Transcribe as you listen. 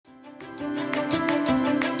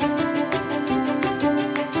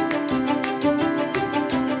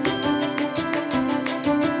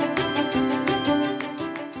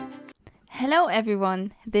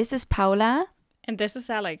everyone. This is Paula. And this is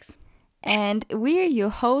Alex. And we're your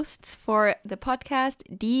hosts for the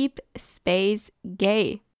podcast Deep Space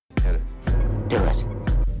Gay. Hit it. Do it.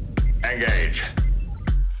 Engage.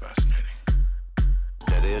 Fascinating.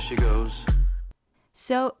 Steady as she goes.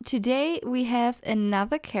 So today we have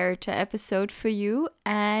another character episode for you,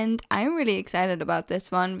 and I'm really excited about this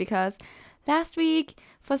one because last week,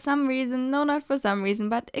 for some reason, no, not for some reason,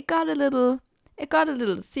 but it got a little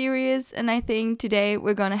serious, and I think today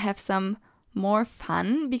we're gonna have some more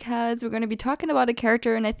fun because we're gonna be talking about a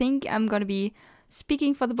character, and I think I'm gonna be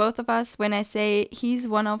speaking for the both of us when I say he's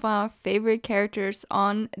one of our favorite characters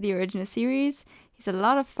on the original series. He's a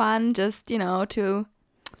lot of fun just, to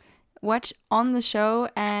watch on the show,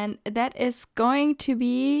 and that is going to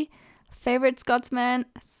be favorite Scotsman,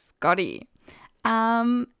 Scotty.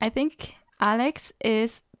 I think Alex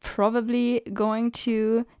is probably going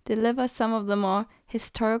to deliver some of the more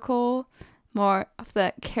historical, more of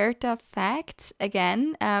the character facts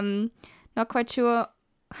again. Not quite sure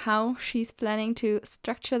how she's planning to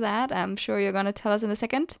structure that. I'm sure you're going to tell us in a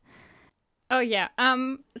second. Oh, yeah.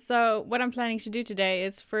 So what I'm planning to do today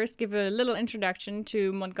is first give a little introduction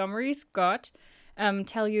to Montgomery Scott,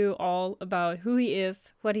 tell you all about who he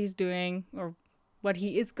is, what he's doing, or what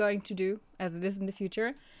he is going to do, as it is in the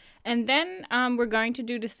future. And then we're going to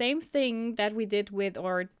do the same thing that we did with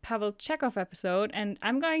our Pavel Chekhov episode, and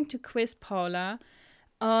I'm going to quiz Paula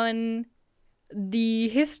on the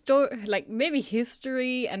history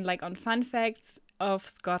and on fun facts of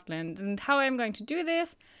Scotland. And how I'm going to do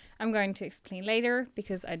this, I'm going to explain later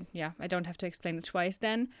because I don't have to explain it twice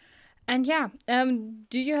then. And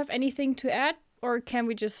do you have anything to add, or can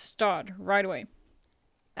we just start right away?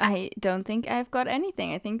 I don't think I've got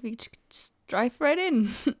anything. I think we just dive right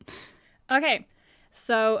in. Okay,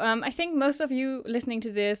 so I think most of you listening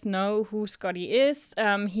to this know who Scotty is.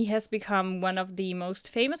 He has become one of the most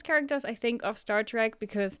famous characters, I think, of Star Trek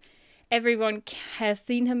because everyone has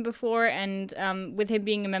seen him before, and with him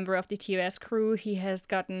being a member of the TOS crew, he has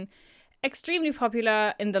gotten extremely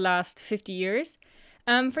popular in the last 50 years.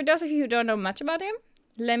 For those of you who don't know much about him,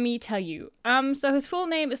 let me tell you. So his full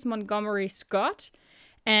name is Montgomery Scott.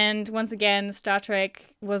 And once again, Star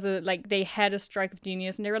Trek was they had a strike of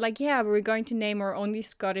genius, and they were like, yeah, we're going to name our only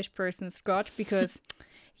Scottish person Scott because,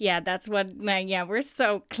 that's what, we're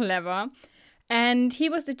so clever. And he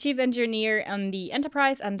was the chief engineer on the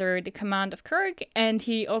Enterprise under the command of Kirk, and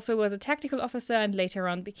he also was a tactical officer and later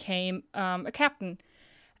on became a captain.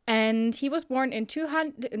 And he was born in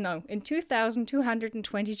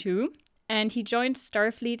 2222, and he joined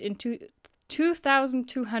Starfleet in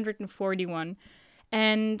 2241.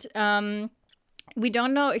 And we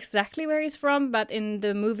don't know exactly where he's from, but in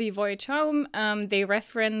the movie Voyage Home, they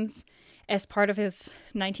reference as part of his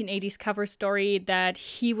 1980s cover story that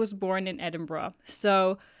he was born in Edinburgh.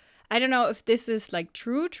 So I don't know if this is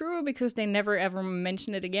true, because they never ever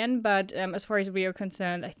mention it again. But as far as we are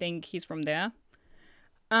concerned, I think he's from there.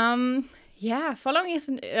 Following his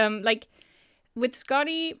with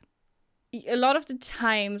Scotty, a lot of the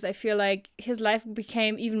times I feel like his life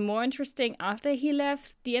became even more interesting after he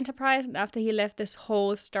left the Enterprise and after he left this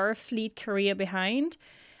whole Starfleet career behind.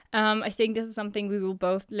 I think this is something we will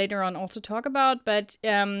both later on also talk about, but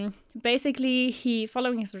basically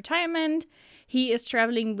following his retirement, he is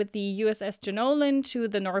traveling with the USS Jenolan to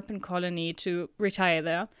the Norpen colony to retire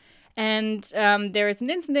there. And there is an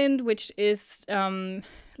incident which is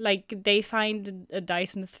they find a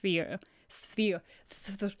Dyson sphere.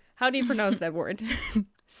 How do you pronounce that word?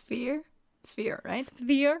 Sphere, right?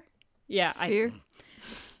 Sphere? Yeah. Sphere.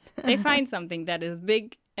 They find something that is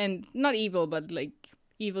big and not evil, but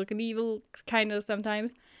evil kind of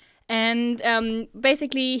sometimes. And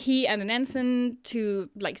basically he and an ensign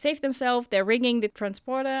to save themselves, they're rigging the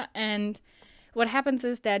transporter, and what happens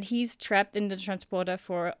is that he's trapped in the transporter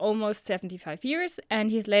for almost 75 years, and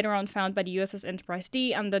he's later on found by the USS Enterprise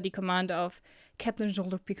D under the command of Captain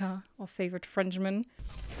Jean-Luc Picard, our favorite Frenchman.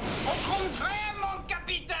 Au contraire, mon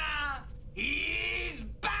capitaine! He's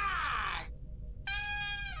back!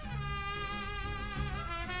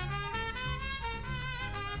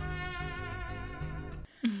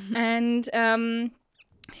 And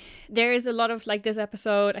there is a lot of this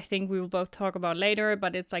episode I think we will both talk about later,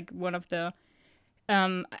 but it's one of the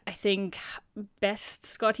I think best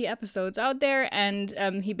Scotty episodes out there,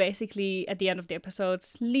 and he basically at the end of the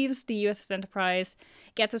episodes leaves the USS Enterprise,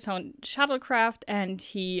 gets his own shuttlecraft, and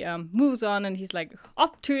he moves on, and he's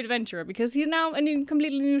off to adventure because he's now in a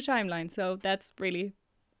completely new timeline. So that's really,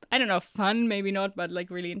 I don't know, fun, maybe not, but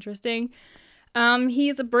really interesting.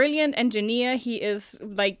 He's a brilliant engineer. He is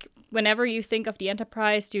like, whenever you think of the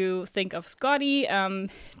Enterprise, you think of Scotty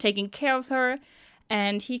taking care of her.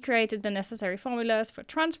 And he created the necessary formulas for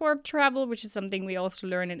transwarp travel, which is something we also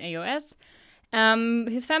learn in AOS.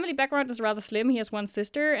 His family background is rather slim. He has one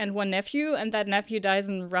sister and one nephew, and that nephew dies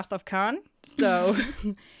in Wrath of Khan. So,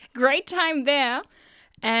 great time there.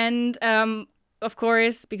 And of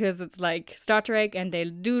course, because it's like Star Trek and they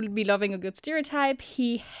do be loving a good stereotype,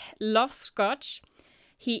 he loves Scotch.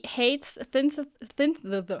 He hates Synthahol.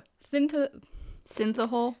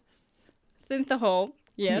 Synthahol.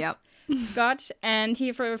 Yes. Yep. Scotch, and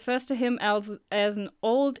he refers to him as an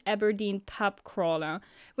old Aberdeen pub crawler,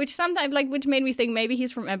 which made me think maybe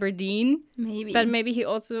he's from Aberdeen, Maybe. but maybe he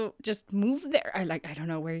also just moved there. I don't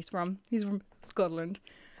know where he's from. He's from Scotland.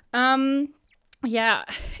 Yeah,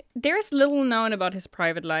 there's little known about his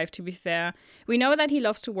private life, to be fair. We know that he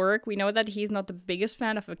loves to work. We know that he's not the biggest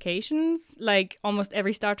fan of vacations, like almost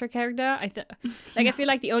every Star Trek character. I feel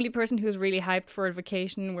like the only person who's really hyped for a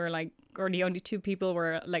vacation or the only two people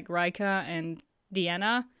were like Riker and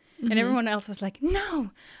Deanna. And everyone else was like, no,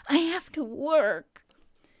 I have to work.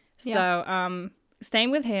 Yeah. So, same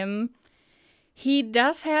with him. He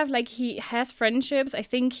does have, he has friendships. I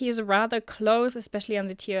think he's rather close, especially on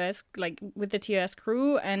the TOS, with the TOS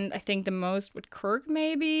crew. And I think the most with Kirk,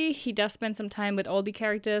 maybe. He does spend some time with all the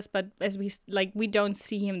characters, but as we don't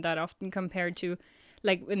see him that often compared to,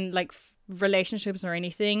 in relationships or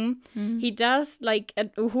anything. He does,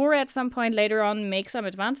 Uhura at some point later on make some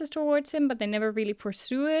advances towards him, but they never really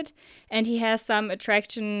pursue it. And he has some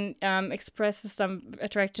attraction, expresses some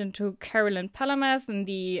attraction to Carolyn Palamas in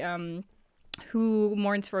the, Who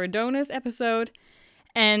Mourns for Adonis episode.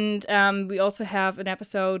 And we also have an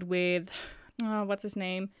episode with what's his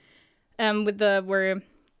name? Where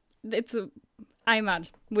it's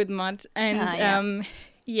Imad with Mutt. And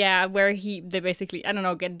where they basically, I don't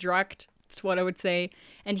know, get drugged. That's what I would say.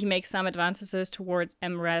 And he makes some advances towards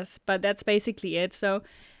MRES, but that's basically it. So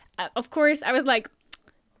of course I was like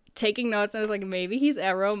taking notes. I was like, maybe he's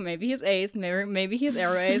Arrow, maybe he's Ace, maybe he's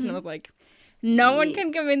Arrow Ace. And I was like, no one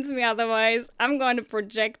can convince me otherwise. I'm going to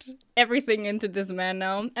project everything into this man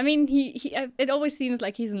now. I mean, it always seems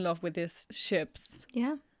like he's in love with his ships.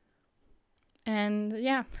 Yeah. And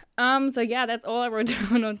yeah. So yeah, that's all I wrote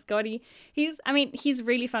down on Scotty. He's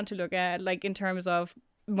really fun to look at, in terms of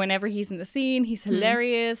whenever he's in the scene, he's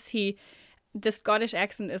hilarious. The Scottish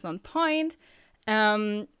accent is on point.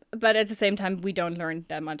 But at the same time, we don't learn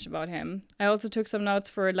that much about him. I also took some notes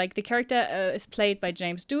for, the character is played by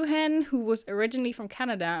James Doohan, who was originally from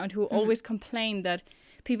Canada and who always complained that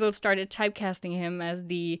people started typecasting him as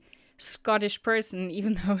the Scottish person,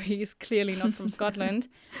 even though he's clearly not from Scotland.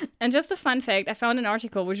 And just a fun fact, I found an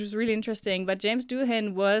article which was really interesting, but James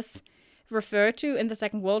Doohan was referred to in the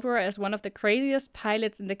Second World War as one of the craziest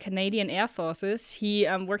pilots in the Canadian Air Forces. He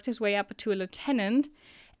worked his way up to a lieutenant,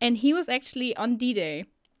 and he was actually on D-Day.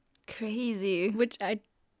 Crazy. Which I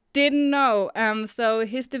didn't know. So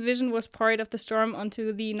his division was part of the storm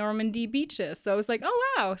onto the Normandy beaches. So I was like,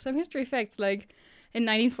 oh wow, some history facts. In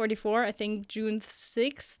 1944, I think June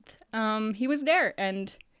 6th, he was there.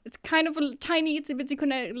 And it's kind of a tiny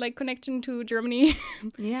itsy-bitsy connection to Germany.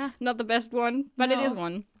 Yeah. Not the best one, but No. it is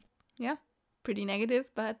one. Yeah. Pretty negative,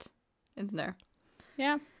 but it's there.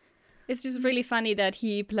 Yeah. It's just really funny that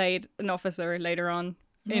he played an officer later on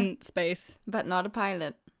in space. But not a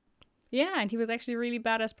pilot. Yeah, and he was actually a really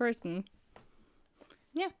badass person.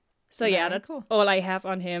 Yeah. So Very yeah, that's cool. all I have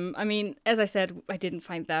on him. I mean, as I said, I didn't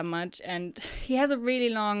find that much. And he has a really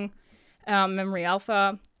long memory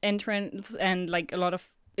alpha entrance, and a lot of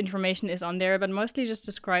information is on there, but mostly just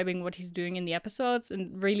describing what he's doing in the episodes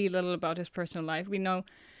and really little about his personal life. We know,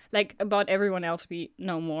 about everyone else, we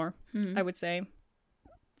know more, I would say.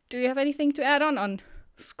 Do you have anything to add on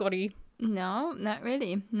Scotty? No, not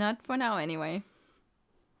really. Not for now, anyway.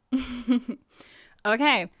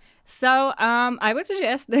 Okay, so I would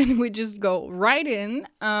suggest that we just go right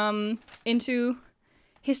into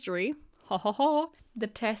history. Ha ha ha. The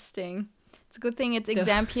testing. It's a good thing it's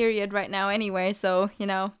exam period right now anyway, so,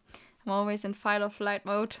 I'm always in fight or flight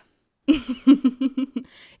mode.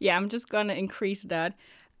 Yeah, I'm just gonna increase that.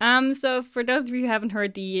 So for those of you who haven't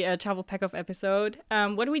heard the Travel Pack-Off episode,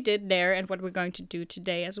 what we did there and what we're going to do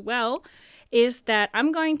today as well is that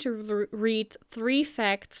I'm going to read 3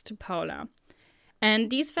 facts to Paula. And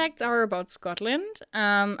these facts are about Scotland.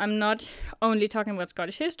 I'm not only talking about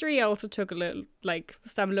Scottish history, I also took a little,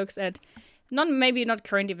 some looks at maybe not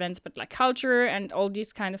current events, but culture and all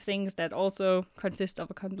these kind of things that also consist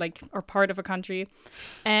of are part of a country.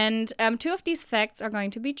 And 2 of these facts are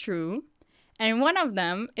going to be true. And one of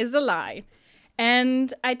them is a lie.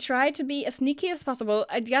 And I tried to be as sneaky as possible.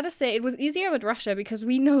 I gotta say, it was easier with Russia because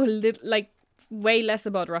we know way less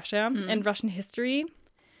about Russia and Russian history.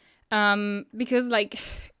 Because like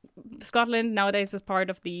Scotland nowadays is part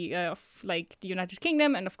of the the United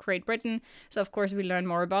Kingdom and of Great Britain, so of course we learn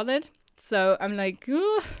more about it. So I'm like,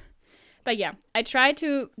 ugh. But yeah, I tried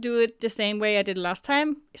to do it the same way I did last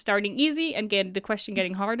time, starting easy and get the question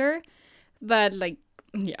getting harder. But like,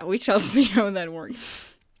 yeah, we shall see how that works.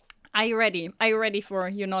 Are you ready? Are you ready for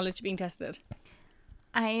your knowledge being tested?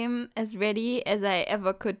 I am as ready as I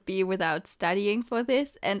ever could be without studying for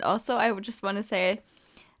this. And also, I would just want to say,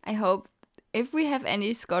 I hope if we have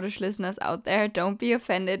any Scottish listeners out there, don't be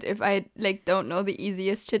offended if I don't know the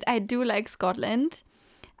easiest shit. I do like Scotland.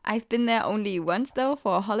 I've been there only once though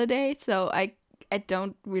for a holiday, so I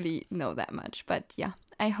don't really know that much. But yeah,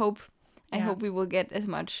 I hope we will get as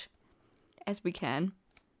much as we can.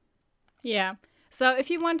 Yeah. So if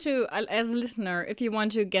you want to, as a listener, if you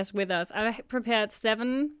want to guess with us, I prepared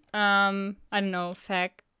 7,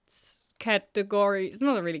 facts, categories,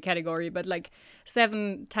 not really category, but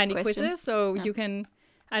 7 tiny quizzes. So you can,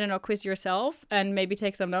 quiz yourself and maybe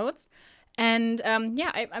take some notes. And I'm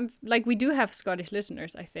we do have Scottish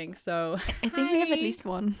listeners, I think. So I think we have at least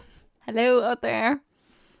one. Hello out there.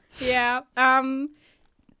 Yeah. I'm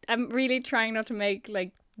really trying not to make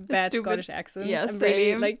bad stupid Scottish accents. Yeah, I'm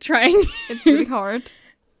same. really trying. It's really hard.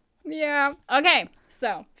 Yeah. Okay.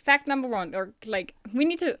 So fact number 1, or we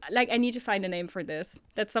need to I need to find a name for this.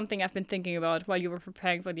 That's something I've been thinking about while you were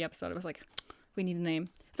preparing for the episode. I was like, we need a name.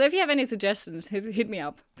 So if you have any suggestions, hit me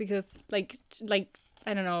up, because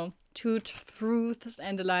I don't know, 2 truths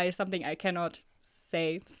and a lie is something I cannot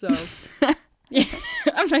say. So yeah,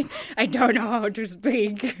 I'm I don't know how to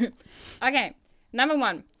speak. Okay. Number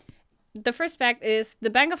 1. The first fact is the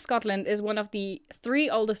Bank of Scotland is one of the 3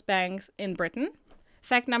 oldest banks in Britain.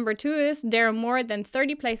 Fact number 2 is there are more than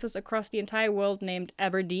 30 places across the entire world named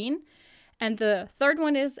Aberdeen. And the third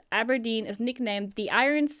one is Aberdeen is nicknamed the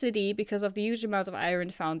Iron City because of the huge amounts of iron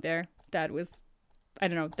found there. That was,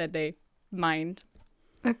 that they mined.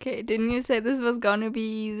 Okay, didn't you say this was gonna be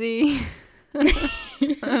easy?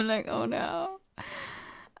 I'm like, oh no.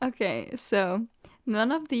 Okay, so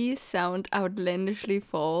none of these sound outlandishly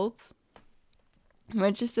false,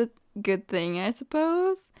 which is a good thing, I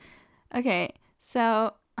suppose. Okay,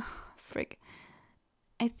 so,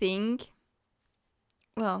 I think,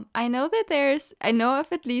 well, I know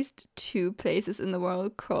of at least 2 places in the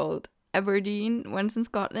world called Aberdeen. One's in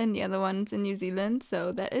Scotland, the other one's in New Zealand,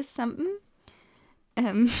 so that is something.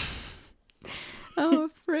 I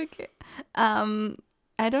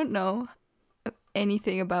don't know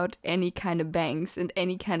anything about any kind of banks and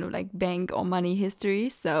any kind of bank or money history,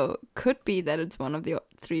 so could be that it's one of the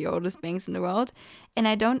 3 oldest banks in the world. And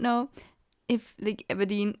I don't know if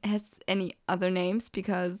Aberdeen has any other names,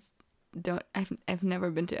 because I've never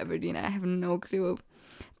been to Aberdeen. I have no clue.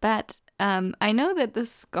 But I know that the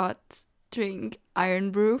Scots drink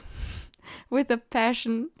iron brew with a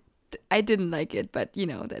passion. I didn't like it, but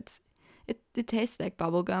that's it tastes like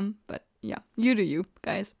bubblegum, but yeah, you do you,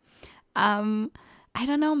 guys. I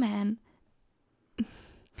don't know, man.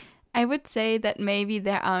 I would say that maybe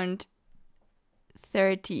there aren't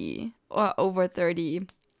 30 or over 30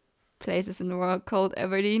 places in the world called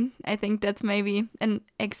Aberdeen. I think that's maybe an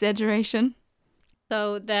exaggeration.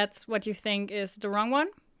 So that's what you think is the wrong one?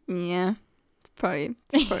 Yeah, it's probably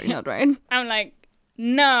not right. I'm like,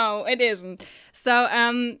 no, it isn't. So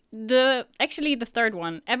the third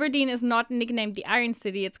one, Aberdeen is not nicknamed the Iron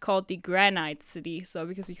City, it's called the Granite City. So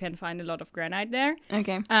because you can find a lot of granite there.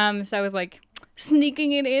 Okay. So I was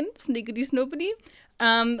sneaking it in, sneakity snoopity.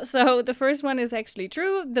 So the first one is actually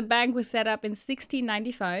true. The bank was set up in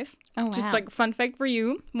 1695. Oh, wow. Just fun fact for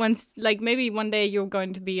you. Once maybe one day you're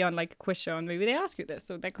going to be on a quiz show and maybe they ask you this,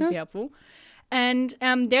 so that could be helpful. And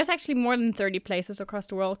there's actually more than 30 places across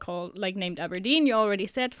the world called named Aberdeen. You already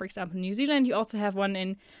said, for example, New Zealand. You also have one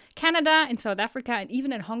in Canada, in South Africa, and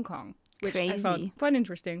even in Hong Kong, which I found quite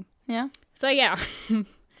interesting. Yeah. So yeah,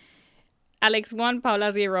 Alex 1,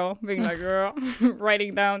 Paula 0, being girl,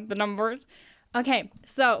 writing down the numbers. Okay,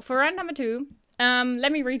 so for round number 2,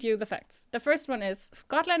 let me read you the facts. The first one is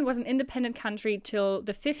Scotland was an independent country till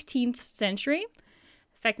the 15th century.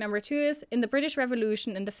 Fact number 2 is, in the British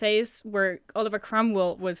Revolution, in the phase where Oliver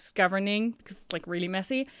Cromwell was governing, because it's really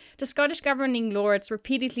messy, the Scottish governing lords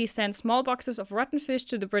repeatedly sent small boxes of rotten fish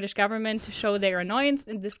to the British government to show their annoyance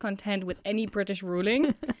and discontent with any British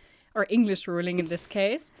ruling, or English ruling in this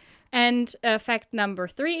case. And fact number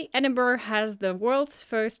 3, Edinburgh has the world's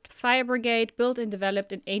first fire brigade, built and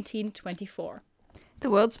developed in 1824. The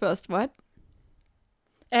world's first what?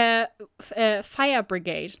 Fire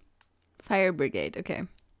brigade. Fire brigade. Okay.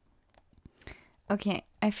 Okay.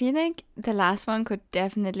 I feel like the last one could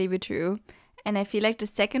definitely be true. And I feel like the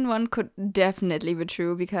second one could definitely be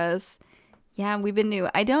true because, yeah, we've been new.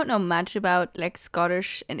 I don't know much about like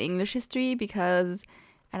Scottish and English history because,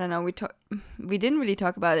 I don't know, we didn't really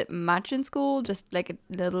talk about it much in school, just like a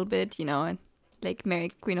little bit, you know, and like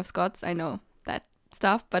Mary Queen of Scots, I know that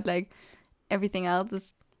stuff, but like everything else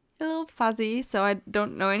is a little fuzzy, so I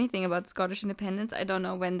don't know anything about Scottish independence. I don't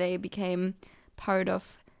know when they became part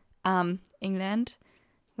of England,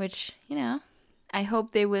 which, you know, I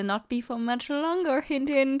hope they will not be for much longer, hint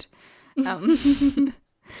hint. Damn.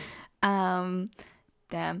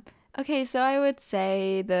 Okay, so I would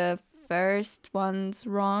say the first one's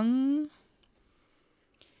wrong.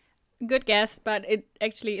 Good guess, but it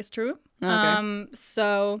actually is true. Okay.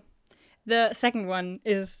 So the second one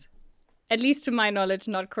is, at least to my knowledge,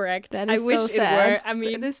 not correct. That is I wish so it sad. were. I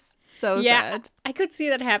mean, It is so yeah, sad. I could see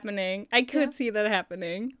that happening.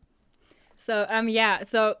 So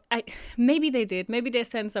so maybe they did. Maybe they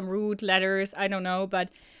sent some rude letters. I don't know, but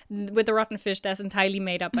with the rotten fish, that's entirely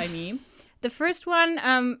made up by me. The first one,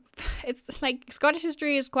 it's like Scottish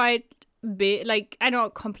history is quite big, like I don't know,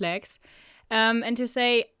 complex. And to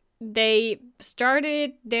say they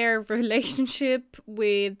started their relationship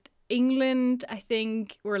with England, I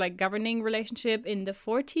think, or like governing relationship in the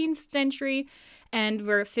 14th century, and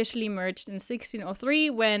were officially merged in 1603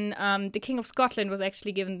 when the King of Scotland was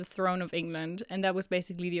actually given the throne of England, and that was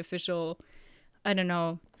basically the official, I don't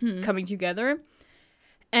know, coming together.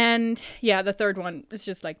 And yeah, the third one is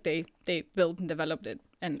just like they built and developed it,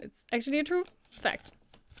 and it's actually a true fact.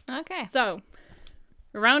 Okay. So,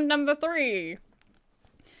 round number 3.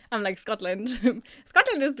 I'm like, Scotland.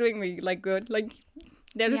 Scotland is doing me like good. Like,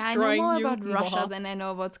 they're Yeah, I know destroying more you. about Russia Mwah. than I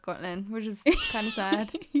know about Scotland, which is kind of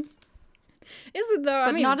sad. Is it though? But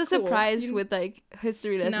I mean, not a it's cool. surprise You- with like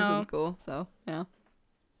history lessons No. in school. So yeah.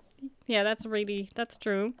 Yeah, that's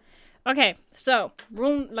true. Okay, so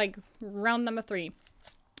round number 3.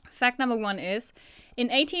 Fact number 1 is, in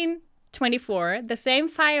 1824, the same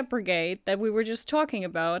fire brigade that we were just talking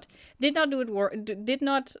about did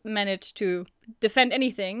not manage to defend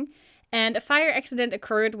anything, and a fire accident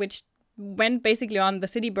occurred which went basically on. The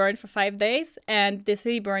city burned for 5 days, and the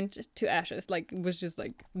city burned to ashes. Like, it was just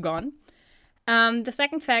like gone. The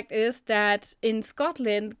second fact is that in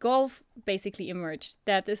Scotland, golf basically emerged.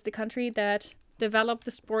 That is the country that developed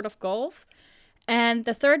the sport of golf. And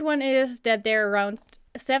the third one is that there are around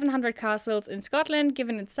 700 castles in Scotland.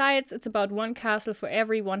 Given its size, it's about 1 castle for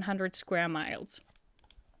every 100 square miles.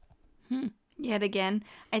 Yet again,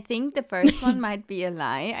 I think the first one might be a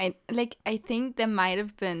lie. I think there might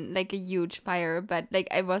have been like a huge fire, but like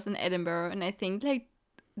I was in Edinburgh and I think like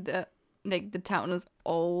the town was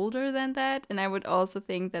older than that, and I would also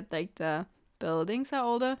think that like the buildings are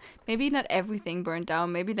older. Maybe not everything burned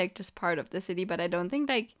down, maybe like just part of the city, but I don't think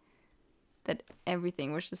like that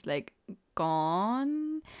everything was just like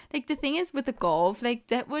gone. Like the thing is with the golf, like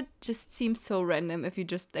that would just seem so random if you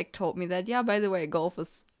just like told me that, yeah, by the way, golf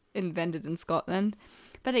was invented in Scotland.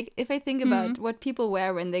 But like if I think about what people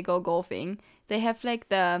wear when they go golfing, they have like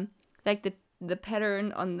the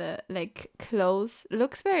pattern on the like clothes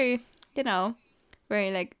looks very, you know,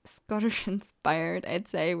 very like Scottish inspired, I'd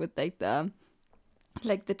say, with like the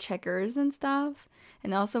checkers and stuff,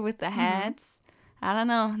 and also with the hats. I don't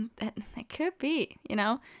know, that could be, you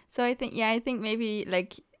know. So I think maybe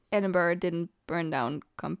like Edinburgh didn't burn down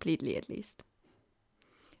completely, at least.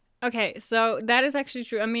 Okay, so that is actually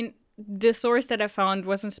true. I mean, the source that I found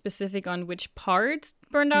wasn't specific on which parts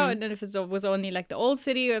burned out, and if it was only like the old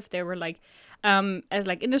city, or if they were like, as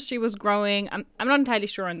like industry was growing. I'm not entirely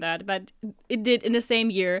sure on that, but it did in the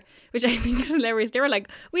same year, which I think is hilarious. They were like,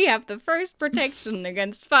 we have the first protection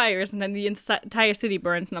against fires, and then the entire city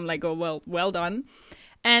burns, and I'm like, oh, well done.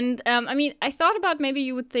 And I mean, I thought about maybe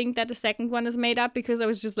you would think that the second one is made up because I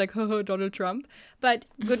was just like, oh, Donald Trump. But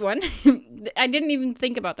good one. I didn't even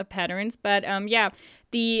think about the patterns. But yeah,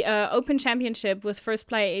 the Open Championship was first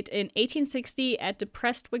played in 1860 at the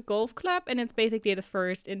Prestwick Golf Club. And it's basically the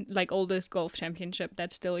first oldest golf championship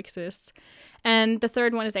that still exists. And the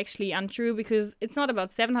third one is actually untrue because it's not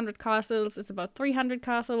about 700 castles. It's about 300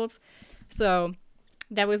 castles. So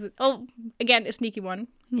that was, again, a sneaky one.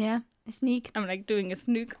 Yeah. A sneak. I'm like doing a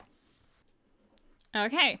snook.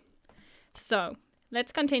 Okay, so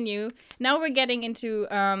let's continue. Now we're getting into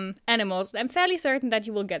animals. I'm fairly certain that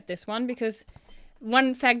you will get this one because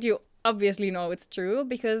one fact you obviously know it's true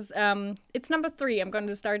because it's number 3. I'm going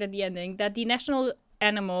to start at the ending. That the national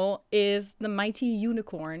animal is the mighty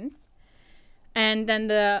unicorn. And then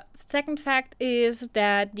the second fact is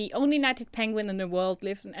that the only knitted penguin in the world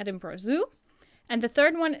lives in Edinburgh Zoo. And the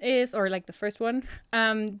third one is, or like the first one,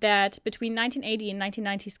 that between 1980 and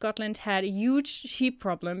 1990, Scotland had a huge sheep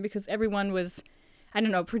problem because everyone was, I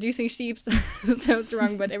don't know, producing sheep sounds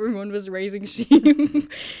wrong, but everyone was raising sheep.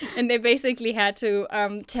 And they basically had to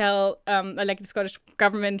like the Scottish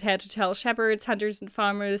government had to tell shepherds, hunters, and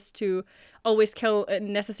farmers to always kill a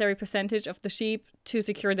necessary percentage of the sheep to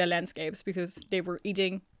secure their landscapes because they were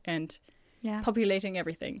eating and populating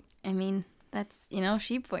everything. I mean, that's,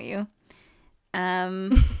 sheep for you.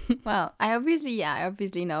 Well, I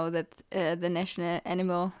obviously know that the national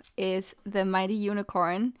animal is the mighty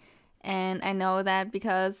unicorn. And I know that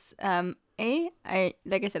because, like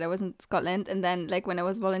I said, I was in Scotland. And then, like, when I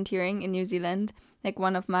was volunteering in New Zealand, like,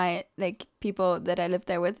 one of my, like, people that I lived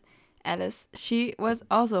there with, Alice, she was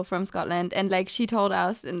also from Scotland. And, like, she told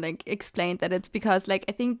us and, like, explained that it's because, like,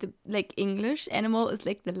 I think the, like, English animal is,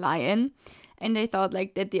 like, the lion. And they thought,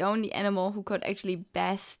 like, that the only animal who could actually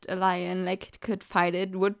best a lion, like, could fight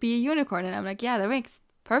it would be a unicorn. And I'm like, yeah, that makes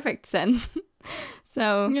perfect sense.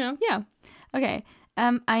 So, yeah. Okay.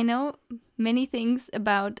 I know many things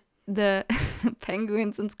about the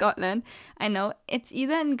penguins in Scotland. I know it's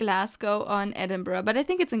either in Glasgow or in Edinburgh, but I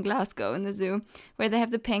think it's in Glasgow in the zoo, where they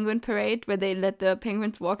have the penguin parade, where they let the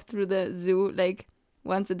penguins walk through the zoo, like,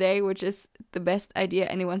 once a day, which is the best idea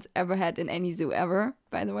anyone's ever had in any zoo ever,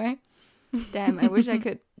 by the way. Damn, I wish I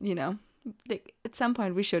could, like, at some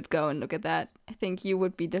point we should go and look at that. I think you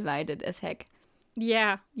would be delighted as heck.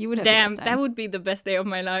 Yeah. You would have Damn, that would be the best day of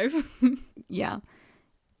my life. Yeah.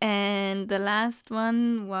 And the last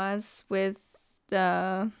one was with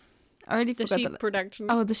the... I already the forgot sheep production.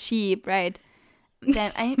 Oh, the sheep, right.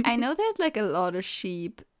 Damn, I know there's, like, a lot of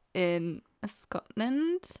sheep in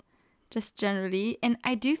Scotland, just generally. And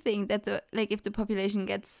I do think that, if the population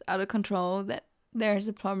gets out of control, that there's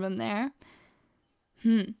a problem there.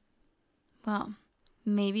 Well,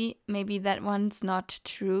 maybe that one's not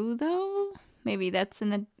true, though. Maybe that's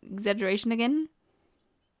an exaggeration again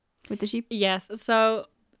with the sheep. Yes, so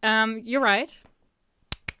you're right.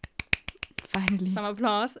 Finally. Some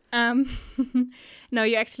applause. No,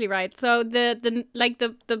 you're actually right. So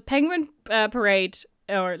the penguin parade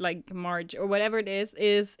or like march or whatever it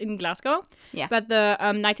is in Glasgow. Yeah. But the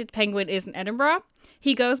knighted penguin is in Edinburgh.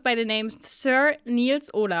 He goes by the name Sir Niels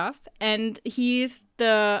Olaf, and he's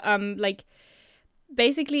the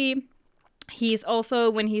basically he's also,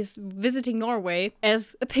 when he's visiting Norway,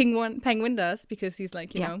 as a penguin does, because he's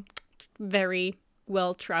like, you know, very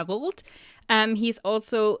well traveled. He's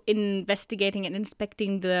also investigating and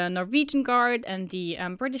inspecting the Norwegian Guard and the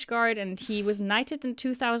British Guard, and he was knighted in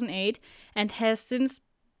 2008 and has since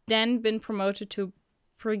then been promoted to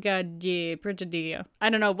Brigadier. I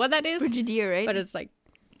don't know what that is. Brigadier, right? But it's like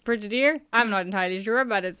Brigadier. I'm not entirely sure,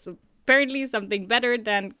 but it's apparently something better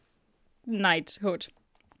than knighthood.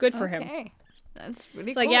 Good for him. Okay, that's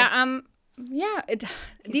really cool. So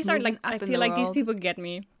these are like, I feel like these people get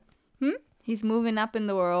me. He's moving up in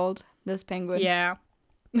the world, this penguin. Yeah.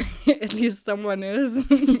 At least someone is.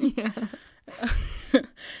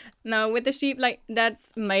 No, with the sheep, like,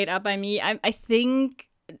 that's made up by me. I think,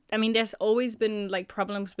 I mean, there's always been, like,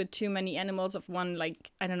 problems with too many animals of one,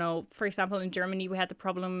 like, I don't know, for example, in Germany, we had the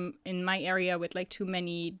problem in my area with, like, too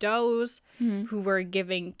many does who were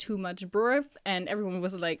giving too much birth, and everyone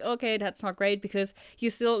was like, okay, that's not great, because you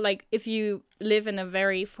still, like, if you live in a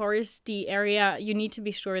very foresty area, you need to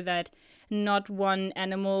be sure that not one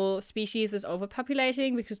animal species is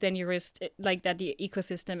overpopulating, because then you risk like that the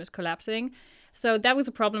ecosystem is collapsing. So that was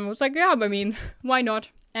a problem. It was like, yeah, I mean, why not?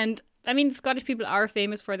 And I mean, Scottish people are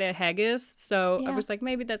famous for their haggis, so I was like,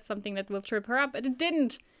 maybe that's something that will trip her up, but it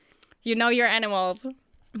didn't. You know your animals.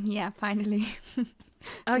 Yeah, finally.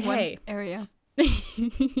 Okay. One area.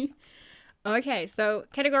 Okay, so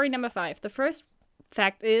category number 5. The first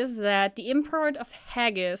fact is that the import of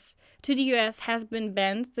haggis to the US has been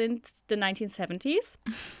banned since the 1970s.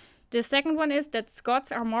 The second one is that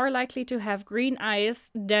Scots are more likely to have green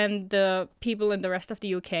eyes than the people in the rest of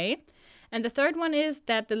the UK. And the third one is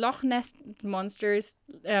that the Loch Ness Monster's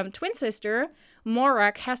twin sister,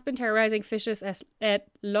 Morag, has been terrorizing fishes at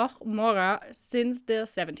Loch Morar since the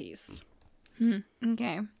 70s.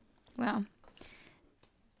 Okay. Well,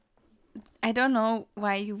 I don't know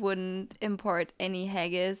why you wouldn't import any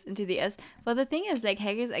haggis into the US. Well, the thing is, like,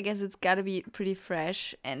 haggis, I guess it's gotta be pretty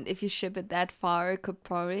fresh. And if you ship it that far, it could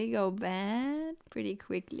probably go bad pretty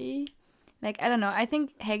quickly. Like, I don't know. I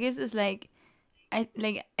think haggis is like,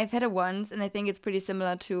 I've had it once, and I think it's pretty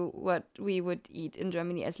similar to what we would eat in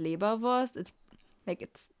Germany as Leberwurst. It's like,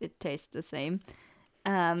 it tastes the same.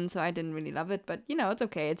 So I didn't really love it, but, you know, it's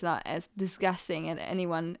okay. It's not as disgusting as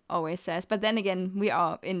anyone always says. But then again, we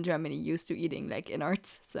are in Germany used to eating, like,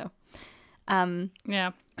 innards. So,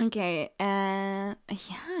 Yeah. Okay. Yeah,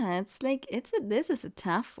 it's like this is a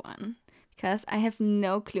tough one because I have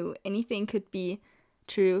no clue. Anything could be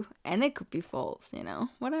true and it could be false. You know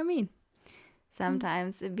what I mean?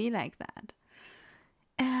 Sometimes it be like that.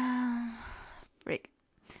 Frick.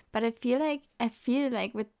 But I feel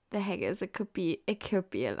like with the haggis, it could be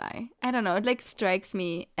a lie. I don't know. It like strikes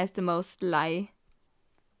me as the most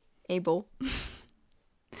lie-able.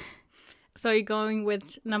 So you're going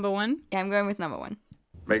with number one? Yeah, I'm going with number one.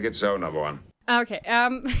 Make it so, number one. Okay.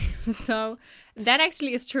 So that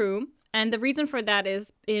actually is true. And the reason for that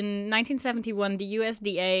is in 1971, the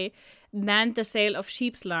USDA banned the sale of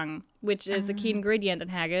sheep's lung, which is a key ingredient in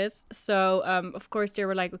haggis. So, of course, they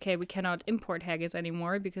were like, okay, we cannot import haggis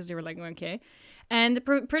anymore because they were like, okay. And the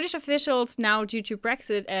British officials now, due to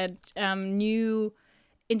Brexit and new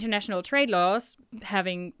international trade laws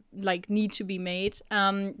having like need to be made,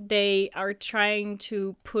 they are trying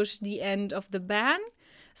to push the end of the ban.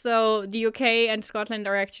 So the UK and Scotland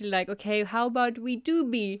are actually like, okay, how about we do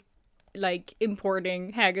be like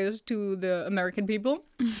importing haggis to the American people?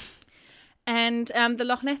 And the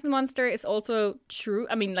Loch Ness Monster is also true.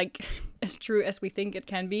 I mean, like, as true as we think it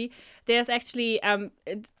can be. There's actually,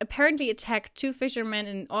 it apparently attacked 2 fishermen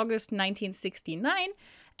in August 1969.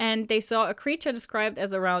 And they saw a creature described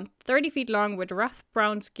as around 30 feet long with rough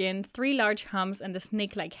brown skin, 3 large humps, and a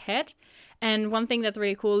snake-like head. And one thing that's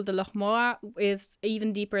really cool, the Loch Moa is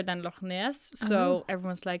even deeper than Loch Ness. So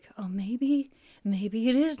everyone's like, oh, maybe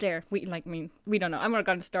it is there. We don't know. I'm not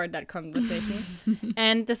going to start that conversation.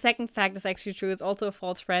 And the second fact is actually true. It's also a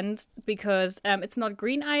false friend because it's not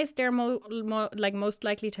green eyes. They're most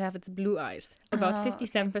likely to have its blue eyes. About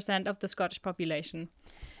 57% of the Scottish population.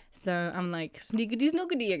 So I'm like,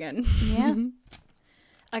 sneakity again. Yeah.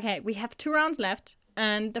 Okay, we have 2 rounds left.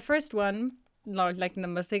 And the first one, like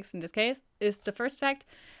number 6 in this case, is the first fact.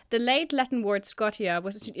 The late Latin word Scotia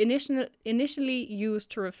was initially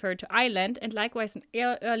used to refer to Ireland, and likewise in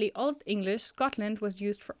early Old English, Scotland was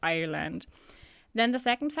used for Ireland. Then the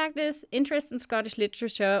second fact is interest in Scottish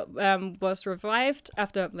literature was revived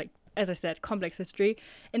after, like, as I said, complex history,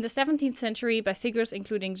 in the 17th century by figures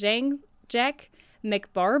including Jack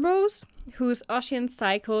McBarbos, whose Ossian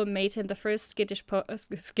cycle made him the first skittish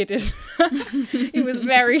skittish. He was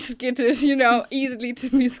very skittish, easily to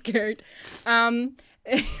be scared.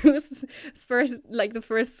 He was the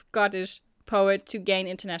first Scottish poet to gain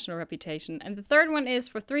international reputation. And the third one is,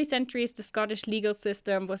 for 3 centuries, the Scottish legal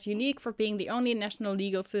system was unique for being the only national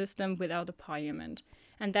legal system without a parliament.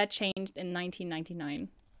 And that changed in 1999.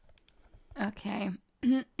 Okay.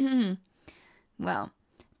 Well,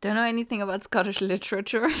 don't know anything about Scottish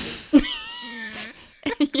literature.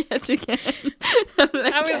 Yet again.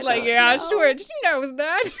 I was like, yeah, sure, she knows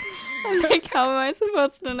that. I'm like, how am I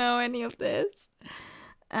supposed to know any of this?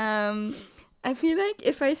 I feel like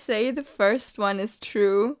if I say the first one is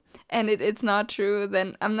true and it's not true,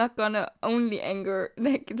 then I'm not gonna only anger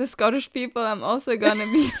like the Scottish people. I'm also gonna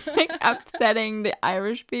be like upsetting the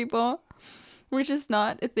Irish people, which is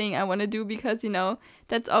not a thing I want to do because,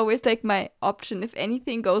 that's always like my option. If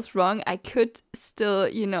anything goes wrong, I could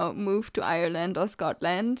still, move to Ireland or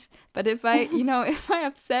Scotland. But if I, if I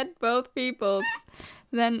upset both peoples,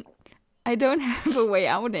 then I don't have a way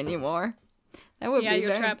out anymore. That would be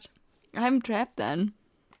you're trapped. I'm trapped then.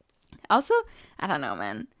 Also, I don't know,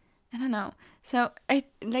 man. I don't know. So,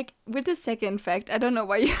 with the second fact, I don't know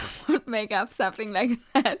why you would make up something like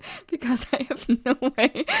that, because I have no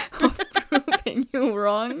way of proving you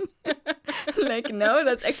wrong. No,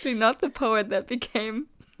 that's actually not the poet that became,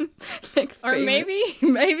 famous. Or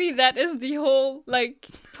maybe that is the whole,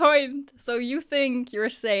 point. So you think you're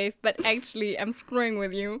safe, but actually I'm screwing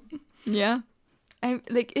with you. Yeah.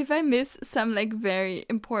 If I miss some, very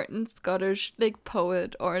important Scottish,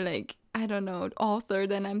 poet or, I don't know, author,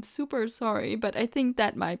 then I'm super sorry, but I think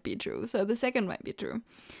that might be true. So the second might be true.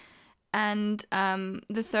 And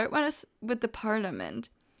the third one is with the Parliament.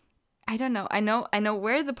 I don't know. I know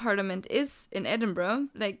where the Parliament is in Edinburgh.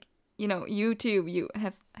 You too, you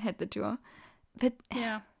have had the tour. But,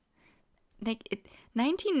 yeah.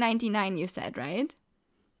 1999 you said, right?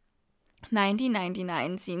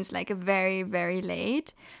 1999 seems like a very, very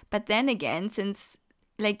late. But then again, since,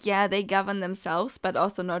 they govern themselves, but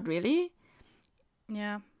also not really.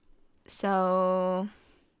 Yeah. So,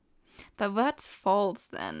 but what's false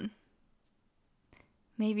then?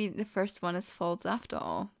 Maybe the first one is false after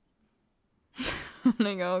all.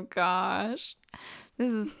 I'm oh gosh.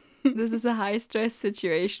 This is a high stress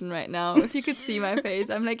situation right now. If you could see my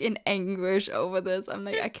face, I'm in anguish over this. I'm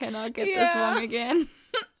I cannot get this wrong again.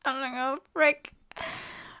 I'm oh frick.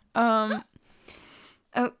 Oh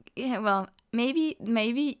yeah, well,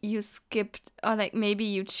 maybe you skipped, or like maybe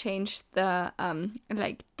you changed the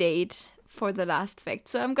like date for the last fact.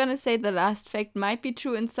 So I'm gonna say the last fact might be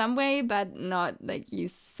true in some way, but not like you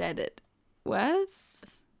said it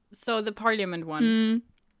was. So the Parliament one.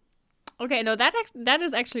 Okay, no, that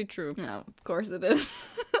is actually true. No, of course it is.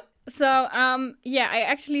 So, yeah, I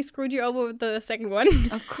actually screwed you over with the second one.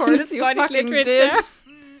 Of course The you Scottish fucking literature. did.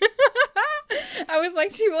 I was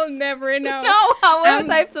like, she will never know. No, how was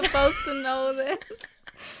I supposed to know this?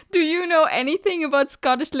 Do you know anything about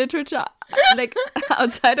Scottish literature, like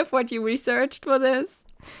outside of what you researched for this?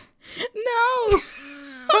 No.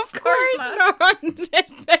 Of course not.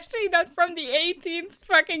 Especially not from the 18th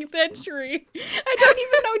fucking century. I don't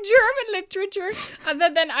even know German literature. Other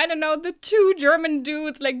than, I don't know, the two German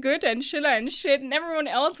dudes like Goethe and Schiller and shit, and everyone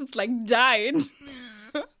else is like died.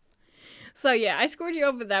 So yeah, I screwed you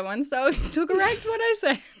over that one. So to correct what I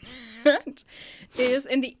said is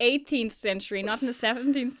in the 18th century, not in the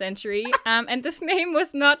 17th century. And this name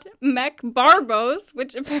was not Mac Barbos,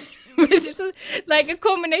 which is like a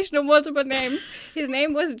combination of multiple names. His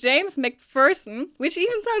name was James Macpherson, which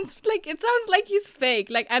even sounds like he's fake.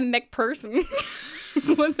 Like, I'm Macpherson.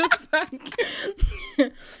 What the fuck?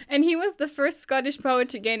 And he was the first Scottish poet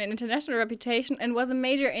to gain an international reputation and was a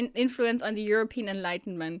major influence on the European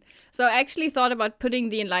Enlightenment. So I actually thought about putting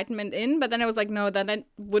the Enlightenment in, but then I was like, no, that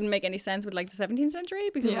wouldn't make any sense with like the 17th century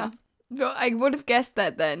because Well, I would have guessed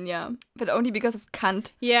that then, yeah, but only because of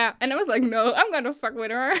Kant. yeah, and I was like, no, I'm gonna fuck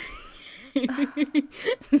with her. I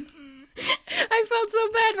felt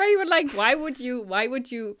so bad where you were like, why would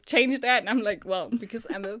you change that? And I'm like, well, because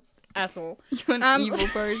I'm a asshole. You're an evil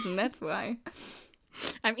person, that's why.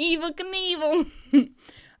 I'm evil Knievel.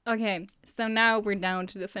 Okay, so now we're down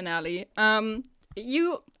to the finale.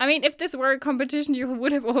 If this were a competition, you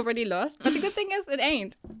would have already lost. But the good thing is, it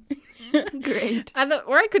ain't. Great.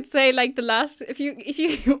 Or I could say like the last, if you,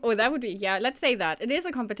 oh, that would be, yeah, let's say that. It is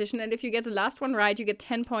a competition, and if you get the last one right, you get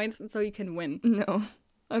 10 points, and so you can win. No.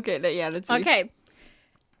 Okay, let's see. Okay.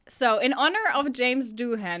 So, in honor of James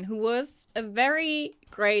Doohan, who was a very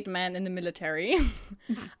great man in the military,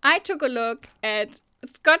 I took a look at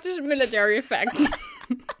Scottish military facts.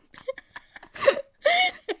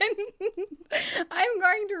 And I'm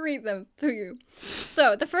going to read them to you.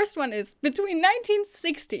 So, the first one is, between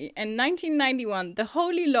 1960 and 1991, the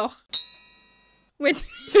Holy Loch, which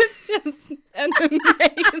is just an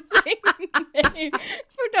amazing name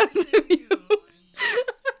for those of you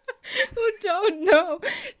who don't know,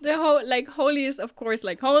 the whole like holy is of course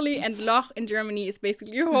like holy, and Loch in Germany is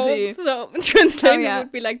basically a hole. See. So translated yeah.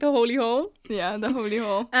 would be like the holy hole. Yeah, the holy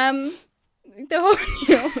hole. The holy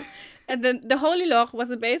hole. And then the Holy Loch was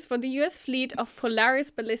a base for the U.S. fleet of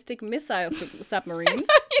Polaris ballistic missile submarines.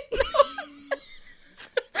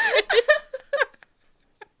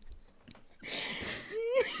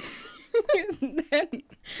 Then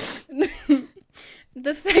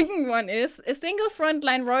the second one is a single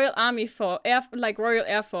frontline Royal Army Royal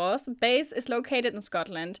Air Force base is located in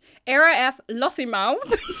Scotland. RAF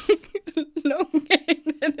Lossiemouth,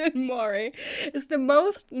 located in Moray, is the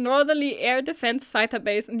most northerly air defense fighter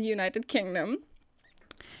base in the United Kingdom.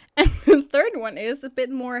 And the third one is a bit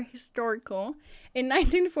more historical. In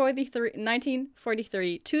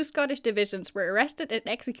 1943, two Scottish divisions were arrested and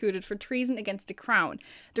executed for treason against the Crown.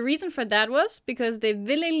 The reason for that was because they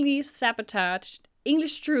willingly sabotaged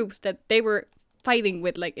English troops that they were fighting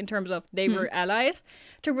with, like in terms of they were allies,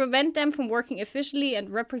 to prevent them from working officially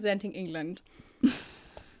and representing England.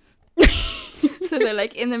 So they're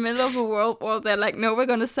like in the middle of a world war, they're like, no, we're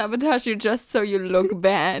gonna sabotage you just so you look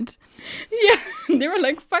bad. Yeah, they were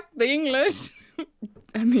like, fuck the English.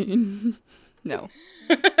 I mean, no.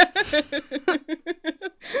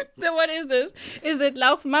 So what is this? Is it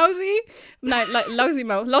Lauf Mousy? No, like Lousy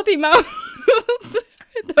Mouth. Lottie Mouth.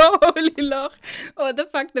 The Holy Loch. Or the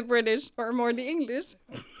fuck the British. Or more the English.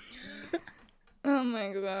 Oh my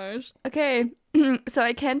gosh. Okay, so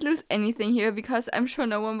I can't lose anything here because I'm sure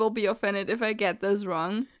no one will be offended if I get this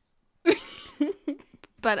wrong.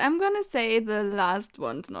 But I'm gonna say the last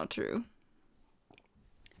one's not true.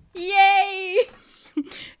 Yay!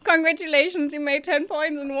 Congratulations, you made 10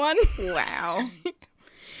 points in one. Wow.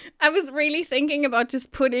 I was really thinking about just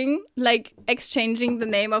exchanging the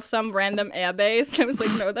name of some random airbase. I was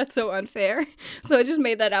like, no, that's so unfair. So I just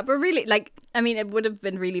made that up. But really, it would have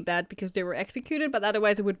been really bad because they were executed, but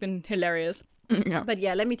otherwise it would have been hilarious. Yeah. But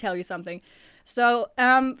yeah, let me tell you something. So,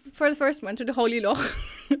 for the first one, to the Holy Loch.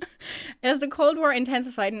 As the Cold War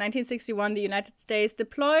intensified in 1961, the United States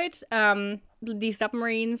deployed these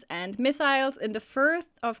submarines and missiles in the Firth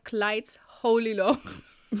of Clyde's Holy Loch.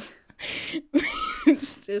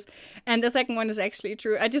 And the second one is actually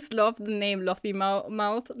true. I just love the name Lothy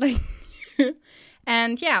Mouth. Like,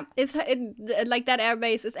 and yeah, like that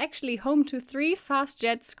airbase is actually home to 3 fast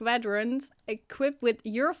jet squadrons equipped with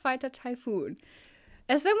Eurofighter Typhoon.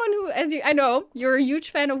 As someone who, I know, you're a huge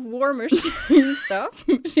fan of war machine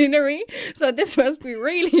machinery, so this must be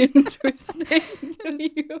really interesting to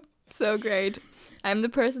you. So great. I'm the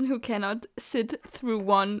person who cannot sit through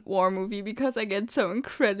one war movie because I get so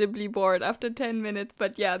incredibly bored after 10 minutes.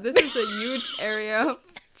 But yeah, this is a huge area of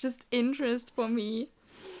just interest for me.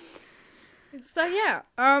 So yeah,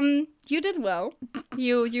 you did well.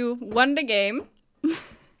 You won the game.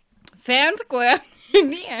 Fair and square in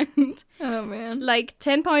the end. Oh man. Like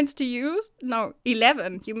 10 points to you. No,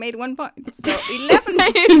 11. You made 1 point. So 11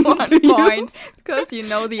 I made 1 point because you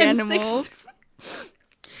know the And animals.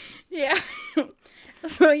 Yeah.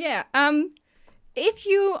 So yeah, if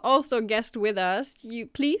you also guessed with us, you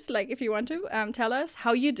please, like, if you want to, tell us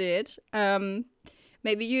how you did.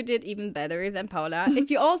 Maybe you did even better than Paula. If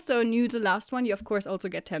you also knew the last one, you of course also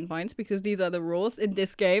get 10 points because these are the rules in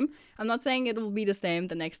this game. I'm not saying it will be the same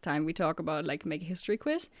the next time we talk about like make a history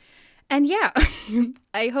quiz. And yeah,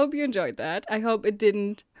 I hope you enjoyed that. I hope it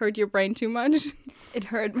didn't hurt your brain too much. It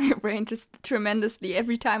hurt my brain just tremendously.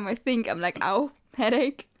 Every time I think, I'm like, ow,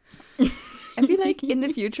 headache. I feel like in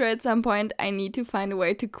the future at some point I need to find a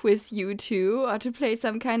way to quiz you too, or to play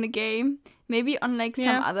some kind of game. Maybe on like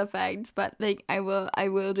some other facts, but like I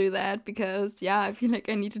will do that because yeah, I feel like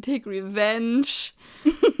I need to take revenge.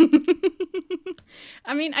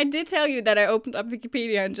 I mean, I did tell you that I opened up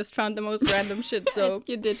Wikipedia and just found the most random shit, so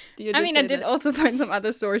You did I mean, I say did that. also find some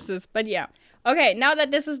other sources, but yeah. Okay, now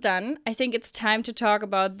that this is done, I think it's time to talk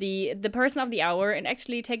about the person of the hour and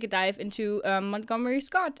actually take a dive into Montgomery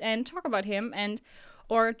Scott and talk about him and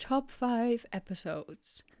our top 5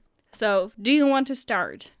 episodes. So, do you want to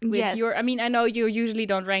start with Yes. your? I mean, I know you usually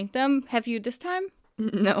don't rank them. Have you this time?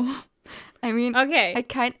 No. I mean, Okay. I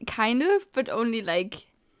kind of, but only like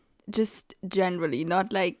just generally,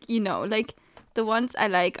 not like, like the ones I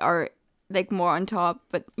like are like more on top,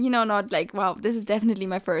 but not like, wow, this is definitely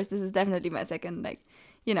my first, this is definitely my second, like,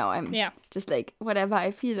 I'm just like whatever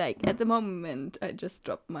I feel like at the moment. I just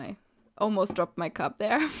almost dropped my cup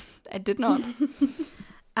there. I did not.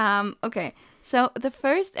 Okay, so the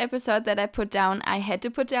first episode that I put down, I had to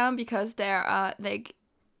put down because there are like,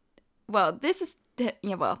 this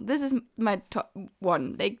is my top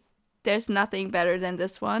one. Like, there's nothing better than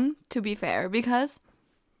this one, to be fair, because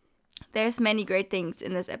there's many great things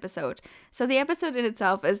in this episode. So the episode in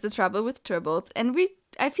itself is The Trouble with Tribbles, and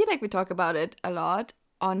I feel like we talk about it a lot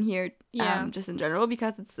on here, just in general,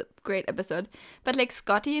 because it's a great episode. But like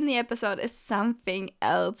Scotty in the episode is something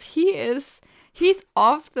else. He's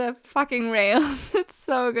off the fucking rails. It's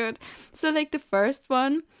so good. So like the first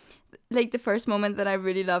one, like the first moment that I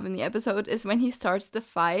really love in the episode is when he starts the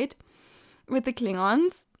fight with the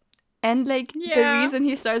Klingons. And like the reason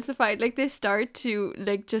he starts the fight, like they start to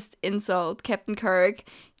like just insult Captain Kirk.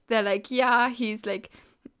 They're like, yeah, he's like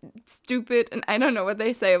stupid, and I don't know what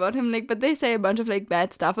they say about him, like, but they say a bunch of like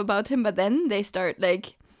bad stuff about him. But then they start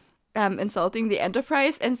like insulting the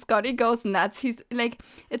Enterprise, and Scotty goes nuts. He's like,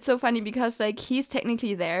 it's so funny because like he's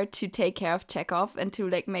technically there to take care of Chekhov and to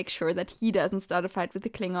like make sure that he doesn't start a fight with the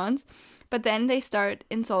Klingons. But then they start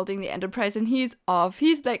insulting the Enterprise, and he's off.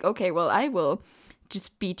 He's like, okay, well, I will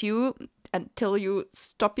just beat you until you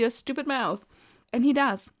stop your stupid mouth. And he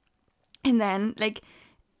does. And then like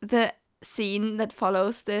the scene that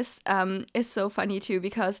follows this is so funny too,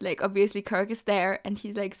 because like obviously Kirk is there and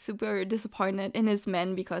he's like super disappointed in his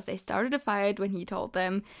men because they started a fight when he told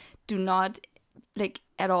them do not like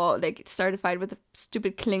at all like start a fight with the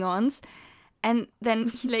stupid Klingons. And then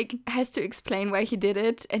he like has to explain why he did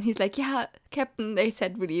it, and he's like, yeah, Captain, they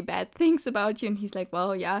said really bad things about you. And he's like,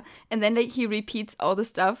 well, yeah. And then like he repeats all the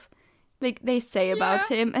stuff like they say about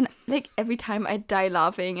him, and like every time I die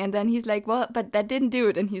laughing. And then he's like, well, but that didn't do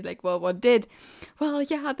it. And he's like, well, what did? Well,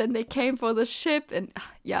 yeah, then they came for the ship. And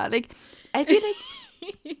yeah, like I feel like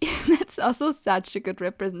that's also such a good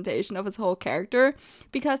representation of his whole character,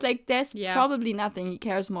 because like there's probably nothing he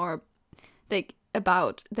cares more like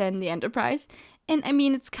about than the Enterprise. And I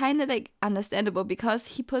mean, it's kind of like understandable because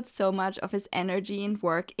he puts so much of his energy and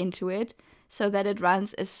work into it so that it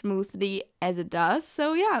runs as smoothly as it does.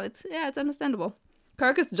 So yeah, it's understandable.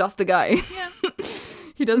 Kirk is just a guy. Yeah.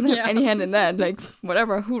 He doesn't have any hand in that. Like,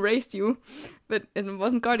 whatever, who raised you? But it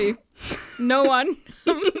wasn't Scotty. No one.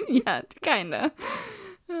 Yeah, kinda.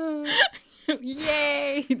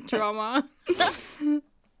 Yay, drama.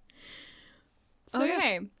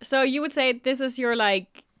 Okay, so you would say this is your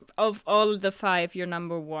like of all the 5, your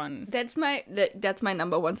number 1. That's my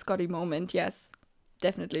number one Scotty moment. Yes,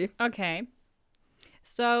 definitely. Okay.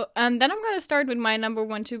 So then I'm gonna start with my number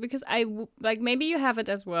 1 too, because maybe you have it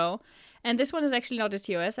as well. And this one is actually not a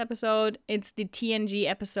TOS episode. It's the TNG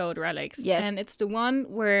episode Relics. Yes. And it's the one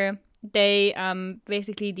where they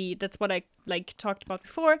basically that's what I talked about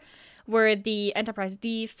before, where the Enterprise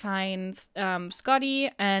D finds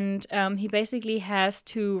Scotty, and he basically has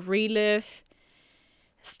to relive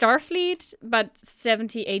Starfleet, but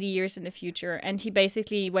 70, 80 years in the future. And he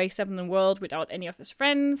basically wakes up in the world without any of his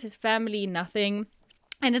friends, his family, nothing.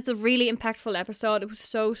 And it's a really impactful episode. It was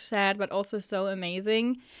so sad, but also so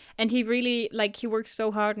amazing. And he really, he works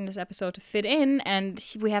so hard in this episode to fit in. And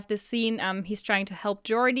we have this scene, he's trying to help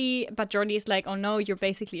Geordi, but Geordi is like, oh no, you're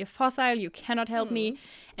basically a fossil, you cannot help me.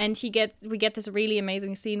 And we get this really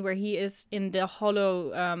amazing scene where he is in the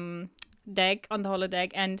holodeck,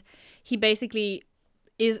 and he basically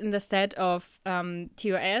is in the set of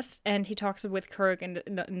TOS, and he talks with Kirk, and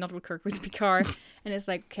not with Kirk, with Picard, and it's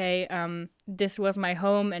like, okay, this was my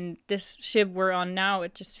home, and this ship we're on now,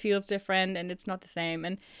 it just feels different, and it's not the same.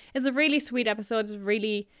 And it's a really sweet episode. It's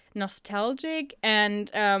really nostalgic,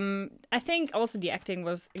 and I think also the acting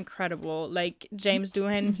was incredible. Like James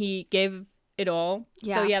Doohan, he gave it all.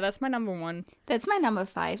 Yeah. So yeah, that's my number 1. That's my number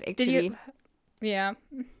 5, actually. Did you? Yeah.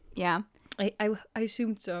 Yeah. I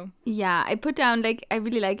assumed so. Yeah, I put down, I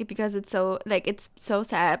really like it because it's so, it's so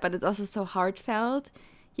sad, but it's also so heartfelt.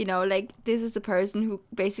 You know, this is a person who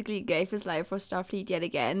basically gave his life for Starfleet yet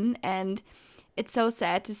again, and it's so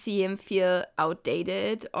sad to see him feel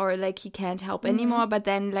outdated or, he can't help anymore. But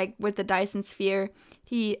then, with the Dyson Sphere,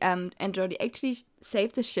 he and Geordi actually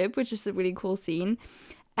saved the ship, which is a really cool scene.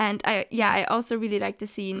 And I also really like the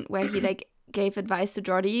scene where he, gave advice to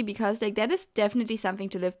Geordi, because, that is definitely something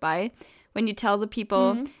to live by. When you tell the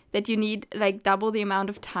people that you need double the amount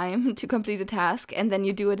of time to complete a task, and then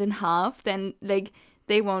you do it in half, then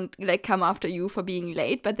they won't come after you for being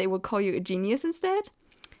late, but they will call you a genius instead.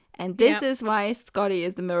 And this is why Scotty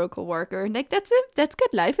is the miracle worker. That's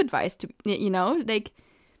good life advice to,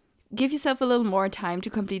 give yourself a little more time to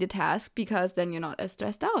complete a task, because then you're not as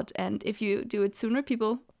stressed out. And if you do it sooner,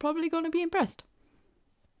 people are probably going to be impressed.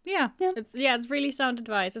 Yeah. It's really sound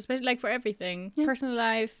advice, especially for everything. Yeah. Personal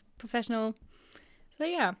life, professional. So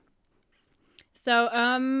yeah. So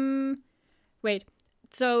wait.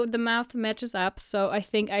 So the math matches up. So I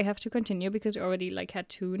think I have to continue, because you already had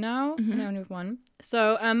 2 now, and I only have 1.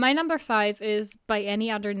 So my number 5 is By Any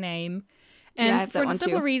Other Name, and for the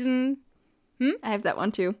simple reason. I have that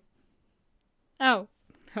one too. Oh.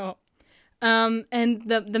 And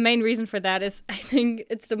the main reason for that is, I think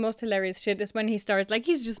it's the most hilarious shit, is when he starts,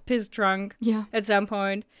 he's just piss drunk at some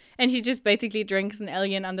point, and he just basically drinks an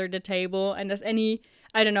alien under the table, and there's any,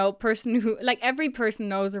 I don't know, person who, every person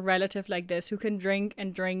knows a relative like this who can drink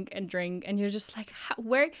and drink and drink, and you're just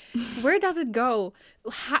where does it go?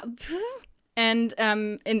 And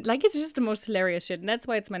it's just the most hilarious shit, and that's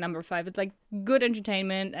why it's my number 5. It's good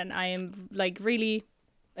entertainment, and I am really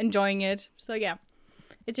enjoying it. So yeah,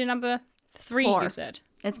 it's your number 3, 4. You said.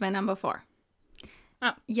 It's my number 4.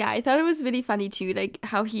 Oh. Yeah, I thought it was really funny too,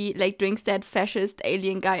 how he drinks that fascist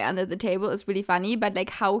alien guy under the table is really funny, but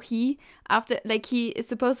how he, after, he is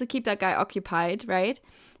supposed to keep that guy occupied, right?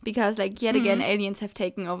 Because yet again, aliens have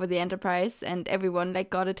taken over the Enterprise, and everyone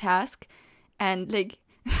got a task, and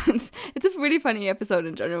it's a really funny episode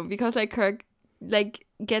in general, because Kirk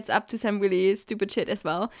gets up to some really stupid shit as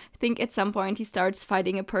well. I think at some point he starts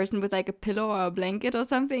fighting a person with a pillow or a blanket or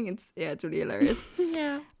something. It's really hilarious.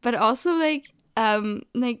 Yeah. But also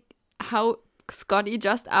how Scotty,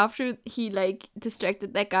 just after he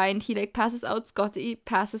distracted that guy and he passes out, Scotty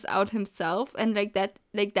passes out himself, and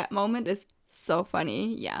that moment is so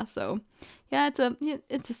funny. Yeah. So yeah,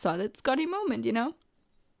 it's a solid Scotty moment, you know.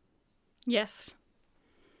 Yes.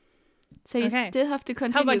 So you still have to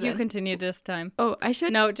continue. How about then? You continue this time? Oh, I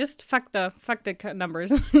should? No, just fuck the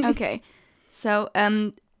numbers. Okay. So,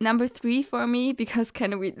 number 3 for me, because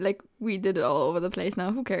kind of we did it all over the place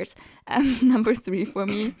now. Who cares? Number 3 for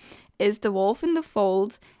me is The Wolf in the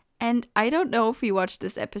Fold. And I don't know if we watched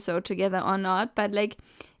this episode together or not, but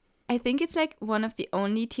I think it's one of the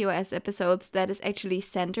only TOS episodes that is actually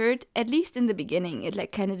centered, at least in the beginning.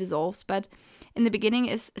 It kind of dissolves, but in the beginning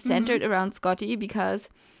is centered around Scotty, because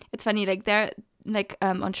it's funny, they're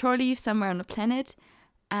on shore leave somewhere on a planet,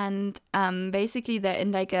 and basically they're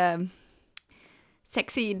in a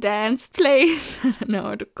sexy dance place. I don't know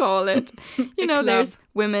how to call it. You know, there's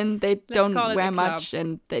women, they don't wear much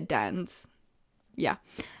and they dance. Yeah.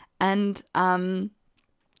 And then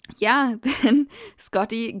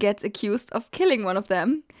Scotty gets accused of killing one of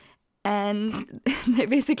them. and they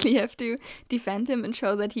basically have to defend him and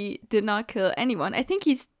show that he did not kill anyone. I think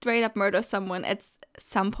he straight up murders someone at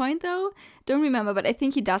some point, though. Don't remember, but I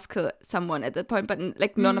think he does kill someone at that point, but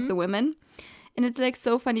like none of the women. And it's like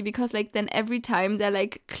so funny because like then every time they're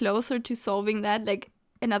like closer to solving that, like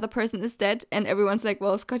another person is dead and everyone's like,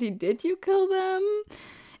 well, Scotty, did you kill them?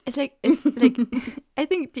 It's like I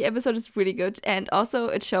think the episode is really good, and also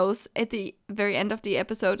it shows at the very end of the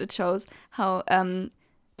episode, it shows how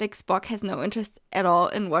like Spock has no interest at all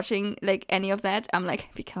in watching like any of that. I'm like,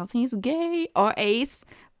 because he's gay or ace,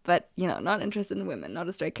 but you know, not interested in women, not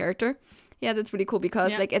a straight character. Yeah, that's really cool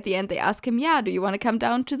because like at the end they ask him, yeah, do you want to come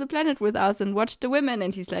down to the planet with us and watch the women?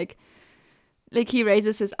 And he's like he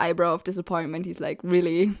raises his eyebrow of disappointment. He's like,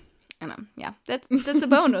 really? And yeah, that's a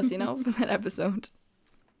bonus, you know, for that episode.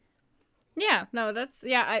 Yeah, no, that's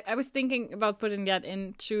I was thinking about putting that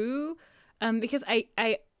in too, because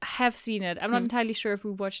I have seen it. I'm not entirely sure if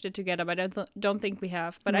we watched it together, but I don't think we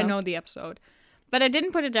have. But I know the episode, but I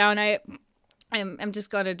didn't put it down. I'm just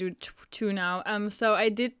gonna do two now. So I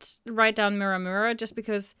did write down Mirror Mirror just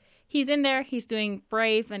because he's in there. He's doing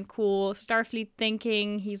brave and cool Starfleet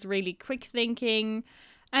thinking. He's really quick thinking,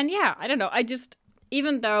 and yeah, I don't know. I just.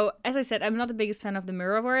 Even though, as I said, I'm not the biggest fan of the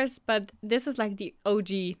Mirrorverse, but this is like the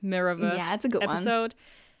OG Mirrorverse it's a good episode.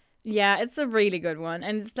 Yeah, it's a really good one.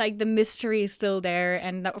 And it's like the mystery is still there.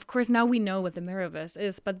 And of course, now we know what the Mirrorverse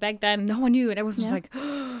is. But back then, no one knew. And everyone was just like,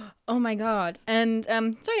 oh my God. And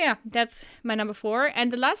so yeah, that's my number 4.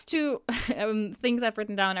 And the last two things I've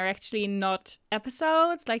written down are actually not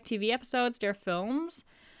episodes, like TV episodes. They're films.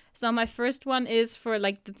 So my first one is for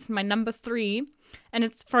it's my number 3. And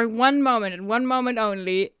it's for one moment and one moment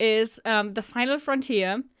only, is The Final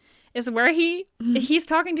Frontier, is where he's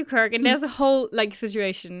talking to Kirk, and there's a whole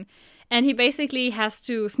situation, and he basically has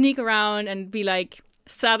to sneak around and be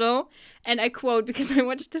subtle, and I quote, because I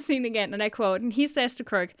watched the scene again, and I quote, and he says to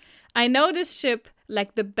Kirk, "I know this ship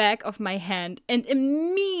like the back of my hand," and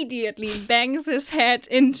immediately bangs his head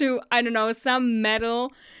into, I don't know, some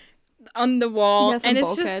metal on the wall, and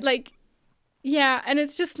it's bulkhead. And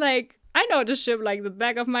it's just I know the ship like the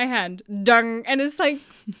back of my hand. Dung. And it's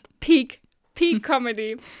peak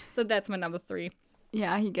comedy. So that's my number 3.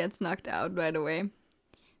 Yeah, he gets knocked out right away.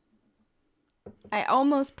 I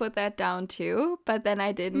almost put that down too, but then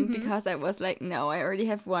I didn't because I was like, no, I already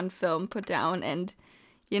have one film put down and,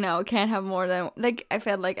 can't have more than... I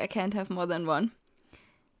felt like I can't have more than one.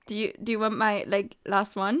 Do you want my,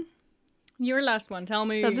 last one? Your last one, tell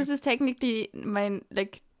me. So this is technically my,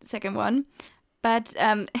 second one. But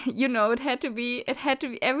it had to be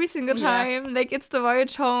every single time. Yeah. It's The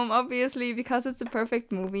Voyage Home, obviously, because it's a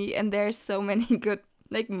perfect movie and there's so many good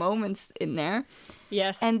moments in there.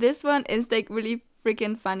 Yes. And this one is really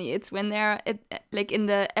freaking funny. It's when they're in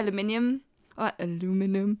the aluminum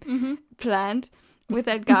plant with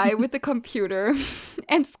that guy with the computer,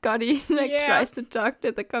 and Scotty tries to talk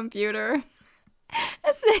to the computer.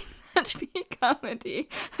 It's such peak comedy.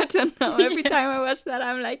 I don't know. Every time I watch that,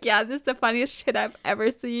 I'm like, yeah, this is the funniest shit I've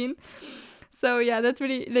ever seen. So yeah, that's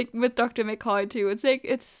really with Dr. McCoy too. It's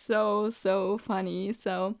it's so funny.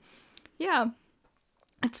 So yeah,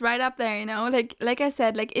 it's right up there. Like I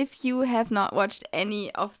said, if you have not watched any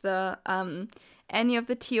of the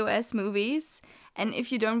TOS movies, and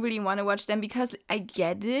if you don't really want to watch them, because I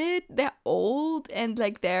get it, they're old and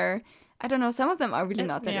they're, I don't know, some of them are really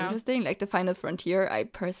not that interesting. The Final Frontier,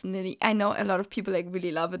 I know a lot of people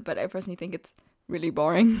really love it, but I personally think it's really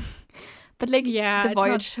boring. But The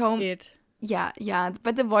Voyage Home, yeah,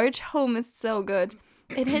 but The Voyage Home is so good.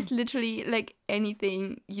 It has literally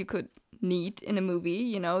anything you could need in a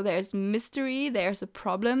movie. There's mystery, there's a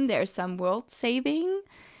problem, there's some world saving,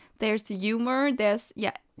 there's humor, there's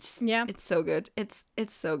it's so good. It's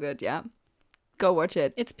so good. Yeah, go watch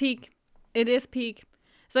it. It's peak. It is peak.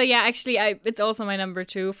 So yeah, actually, it's also my number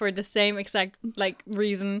 2 for the same exact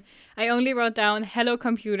reason. I only wrote down "Hello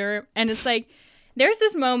Computer," and it's there's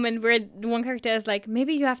this moment where the one character is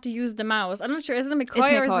maybe you have to use the mouse. I'm not sure, is it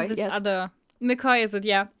McCoy or is it this other? McCoy, is it?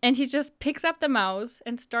 Yeah. And he just picks up the mouse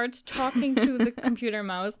and starts talking to the computer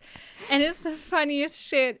mouse, and it's the funniest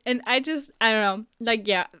shit. And I don't know.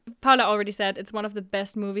 Paula already said it's one of the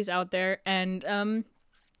best movies out there, and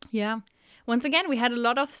once again, we had a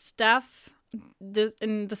lot of stuff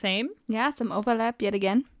in the same. Yeah, some overlap yet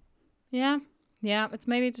again. Yeah, it's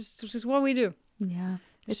maybe just what we do. Yeah,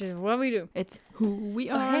 it's just what we do. It's who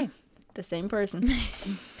we are. Hey. The same person.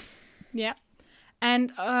 Yeah.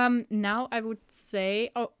 And now I would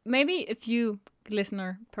say, maybe if you,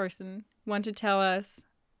 listener person, want to tell us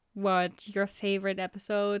what your favorite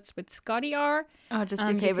episodes with Scotty are. Oh, just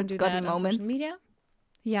your favorite Scotty moments. Media.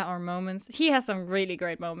 Yeah, or moments. He has some really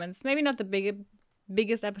great moments. Maybe not the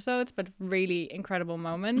biggest episodes, but really incredible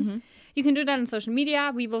moments. You can do that on social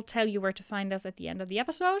media. We will tell you where to find us at the end of the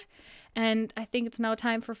episode. And I think it's now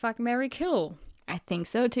time for Fuck, Marry, Kill. I think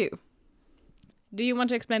so too. Do you want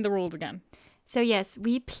to explain the rules again? So yes,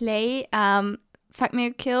 we play Fuck,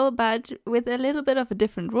 Marry, Kill, but with a little bit of a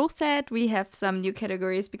different rule set. We have some new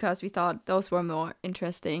categories because we thought those were more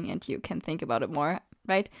interesting and you can think about it more,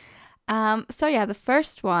 right? So yeah, the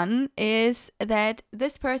first one is that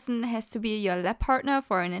this person has to be your lab partner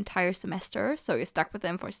for an entire semester. So you're stuck with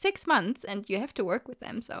them for 6 months and you have to work with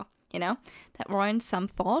them. So, that warrants some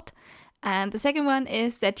thought. And the second one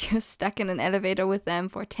is that you're stuck in an elevator with them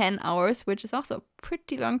for 10 hours, which is also a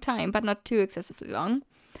pretty long time, but not too excessively long.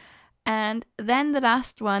 And then the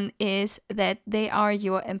last one is that they are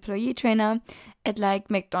your employee trainer at like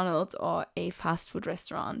McDonald's or a fast food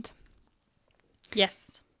restaurant.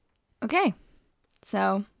 Yes. Okay,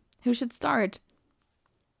 so who should start?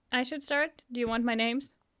 I should start? Do you want my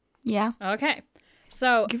names? Yeah, Okay.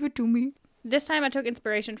 So give it to me. this time I took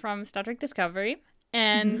inspiration from Star Trek Discovery.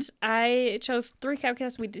 And I chose 3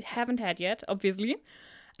 characters we haven't had yet, obviously.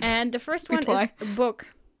 And the first one is Book.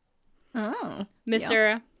 Oh,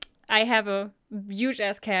 Mr. I have a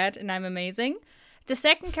huge-ass cat and I'm amazing. The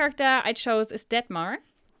second character I chose is Detmar,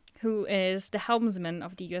 who is the helmsman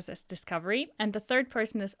of the USS Discovery. And the third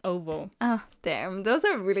person is Ovo. Oh, damn. Those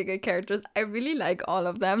are really good characters. I really like all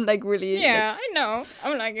of them. Like, really. Yeah, I know.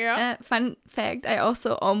 I'm like, yeah. Fun fact, I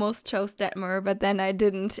also almost chose Detmer, but then I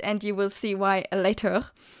didn't. And you will see why later.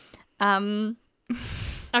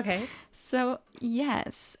 Okay. So,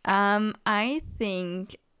 yes. I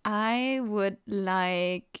think I would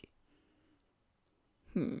like...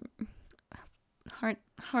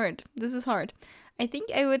 Hard. This is hard. I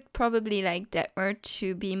think I would probably like Detmer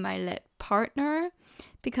to be my lead partner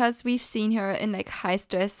because we've seen her in like high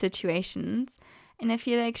stress situations, and I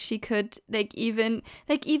feel like she could even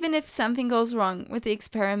if something goes wrong with the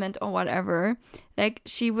experiment or whatever, like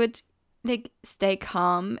she would like stay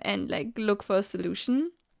calm and like look for a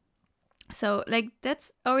solution. So like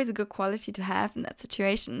that's always a good quality to have in that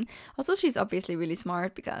situation. Also, she's obviously really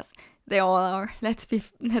smart because they all are. Let's be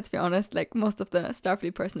honest. Like most of the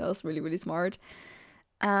Starfleet personnel is really, really smart.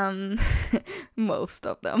 Most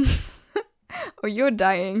of them. Oh, you're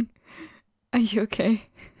dying. Are you okay?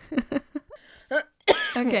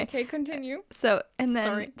 Okay. Okay, continue. So and then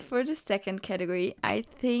Sorry. for the second category, I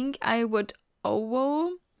think I would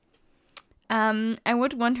Ovo. I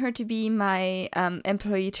would want her to be my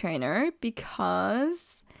employee trainer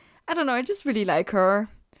because I don't know, I just really like her.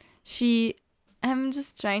 I'm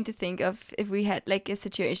just trying to think of if we had like a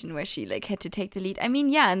situation where she like had to take the lead. I mean,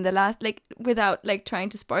 yeah, in the last like without like trying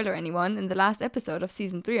to spoiler anyone, in the last episode of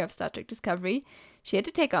season 3 of Star Trek Discovery, she had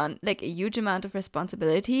to take on like a huge amount of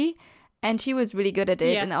responsibility, and she was really good at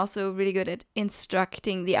it, and Yes. also really good at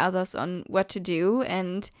instructing the others on what to do,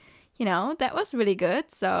 and that was really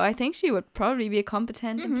good. So I think she would probably be a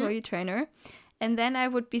competent employee trainer. And then I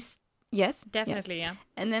would be, yes? Definitely, yeah.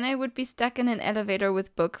 And then I would be stuck in an elevator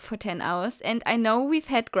with Book for 10 hours. And I know we've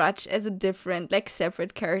had Grudge as a different, like,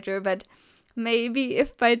 separate character, but maybe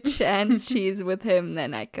if by chance she's with him,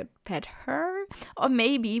 then I could pet her. Or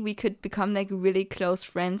maybe we could become, like, really close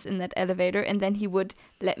friends in that elevator, and then he would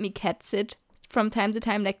let me cat sit from time to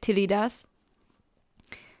time, like Tilly does.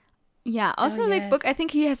 Yeah, also, like, Book, I yes. think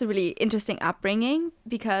he has a really interesting upbringing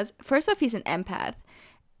because, first off, he's an empath.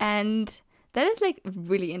 And that is, like,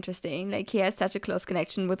 really interesting. Like, he has such a close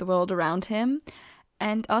connection with the world around him.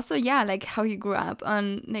 And also, yeah, like, how he grew up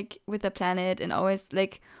on, like, with the planet and always,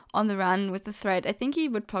 like, on the run with the threat. I think he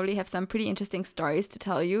would probably have some pretty interesting stories to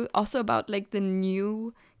tell you. Also about, like, the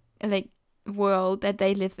new, like, world that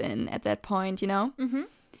they live in at that point, Mm-hmm.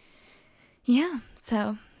 Yeah,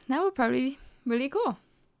 so that would probably be really cool.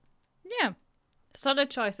 Yeah. Solid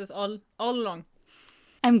choices all along.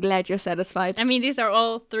 I'm glad you're satisfied. I mean, these are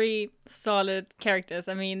all 3 solid characters.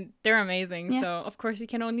 I mean, they're amazing. Yeah. So, of course, you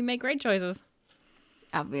can only make great choices.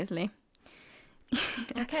 Obviously.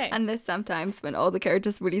 Okay. Unless sometimes when all the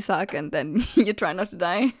characters really suck and then you try not to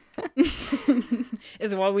die.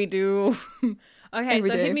 Is what we do. Okay, Every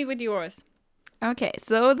so day. hit me with yours. Okay,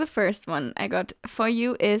 so the first one I got for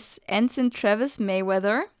you is Ensign Travis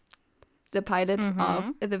Mayweather, the pilot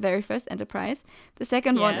of the very first Enterprise. The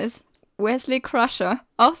second one Yes. is Wesley Crusher,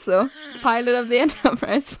 also pilot of the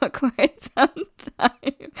Enterprise for quite some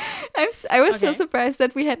time. I was so Okay. surprised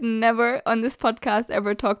that we had never on this podcast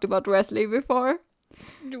ever talked about Wesley before.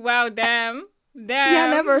 Wow, damn. Damn. Yeah,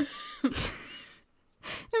 never.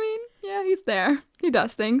 I mean, yeah, he's there. He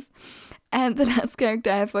does things. And the last character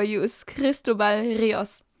I have for you is Cristobal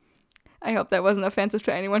Rios. I hope that wasn't offensive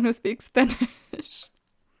to anyone who speaks Spanish.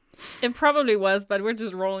 It probably was, but we're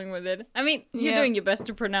just rolling with it. I mean, you're Yeah. doing your best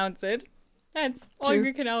to pronounce it. That's all True.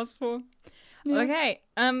 we can ask for. Yeah. Okay.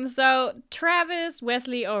 So Travis,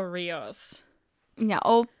 Wesley, or Rios? Yeah,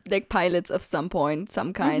 all like pilots of some point,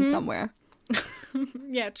 some kind, somewhere.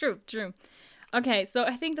 Yeah, true. Okay, so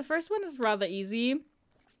I think the first one is rather easy.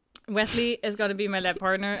 Wesley is gonna be my lab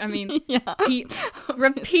partner. I mean, Yeah. he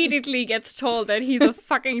repeatedly gets told that he's a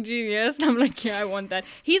fucking genius. And I'm like, yeah, I want that.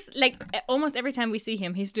 He's like, almost every time we see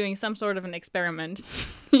him, he's doing some sort of an experiment.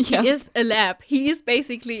 Yeah. He is a lab. He is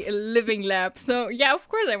basically a living lab. So yeah, of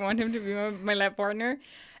course I want him to be my lab partner.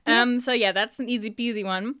 So yeah, that's an easy peasy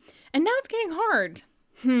one. And now it's getting hard.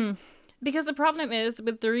 Because the problem is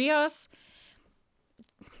with the Rios,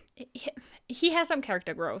 he has some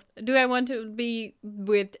character growth. Do I want to be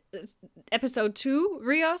with episode 2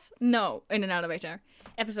 Rios? No, in an elevator.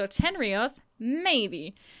 Episode 10 Rios?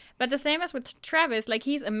 Maybe. But the same as with Travis, like,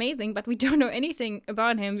 he's amazing, but we don't know anything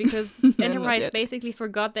about him because Enterprise yet. basically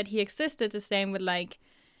forgot that he existed. The same with, like,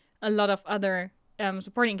 a lot of other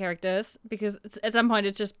supporting characters, because at some point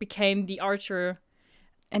it just became the Archer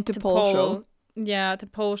And to Paul show. Yeah, to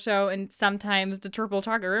Paul show, and sometimes the Triple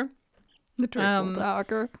Tugger. The triple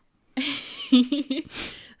talker.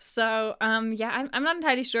 So, yeah, I'm not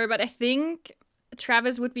entirely sure, but I think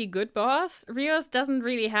Travis would be a good boss. Rios doesn't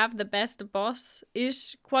really have the best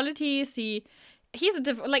boss-ish qualities. He's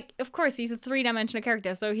of course, he's a 3-dimensional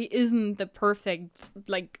character, so he isn't the perfect,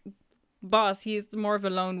 like, boss. He's more of a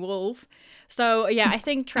lone wolf. So, yeah, I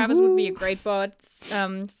think Travis would be a great boss.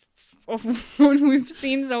 Of what we've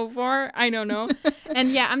seen so far, I don't know. And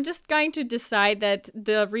yeah, I'm just going to decide that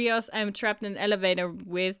the Rios I'm trapped in an elevator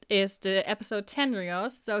with is the episode 10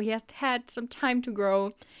 Rios. So he has had some time to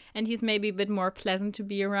grow, and he's maybe a bit more pleasant to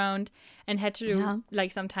be around, and had to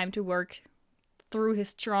like some time to work through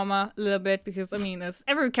his trauma a little bit, because I mean, as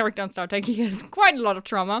every character on Star Trek, he has quite a lot of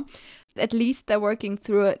trauma. At least they're working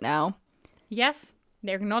through it now. Yes,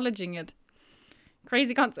 they're acknowledging it.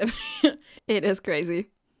 Crazy concept. It is crazy.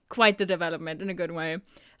 Quite the development in a good way.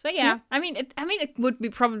 So yeah, I mean, it would be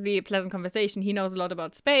probably a pleasant conversation. He knows a lot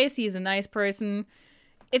about space. He's a nice person.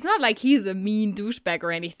 It's not like he's a mean douchebag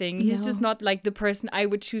or anything. He's just not like the person I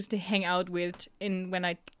would choose to hang out with when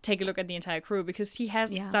I take a look at the entire crew, because he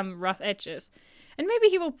has some rough edges. And maybe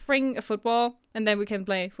he will bring a football, and then we can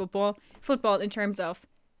play football. Football in terms of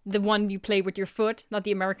the one you play with your foot, not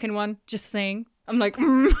the American one. Just saying. I'm like,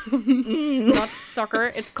 not soccer.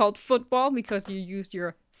 It's called football because you use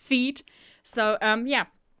your feet. So yeah,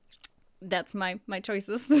 that's my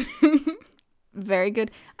choices. Very good.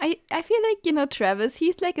 I feel like, Travis,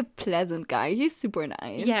 he's like a pleasant guy. He's super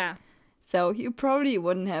nice. Yeah. So you probably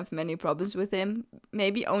wouldn't have many problems with him.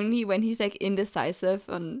 Maybe only when he's like indecisive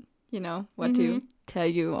on, what to tell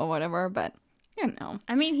you or whatever. But,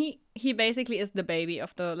 I mean, he basically is the baby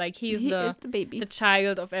of the, like, he is the baby. the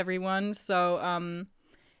child of everyone. So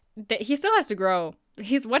he still has to grow.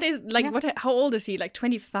 How old is he? Like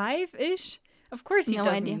 25-ish? Of course he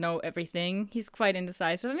doesn't know everything. He's quite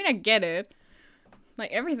indecisive. I mean, I get it.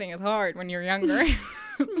 Like, everything is hard when you're younger.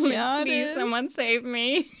 Yeah, it please, is. someone save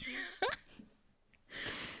me.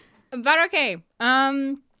 But okay.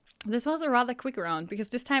 This was a rather quick round, because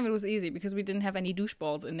this time it was easy because we didn't have any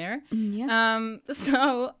doucheballs in there. Yeah.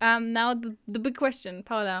 So now the big question,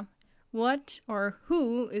 Paula. What or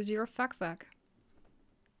who is your fuck?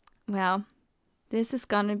 Well, this is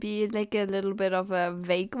gonna be like a little bit of a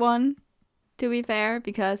vague one, to be fair,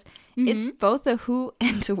 because it's both a who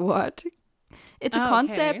and a what. It's a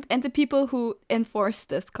concept and the people who enforce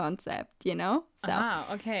this concept, So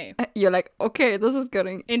Okay. you're like, okay, this is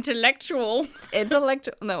getting Intellectual.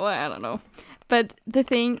 intellectual. No, I don't know. But the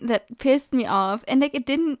thing that pissed me off, and it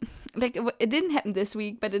didn't happen this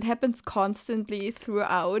week, but it happens constantly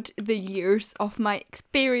throughout the years of my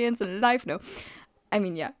experience in life. No, I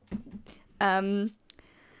mean, yeah.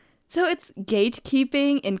 So it's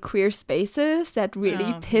gatekeeping in queer spaces that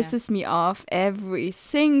really pisses me off every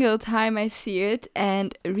single time I see it.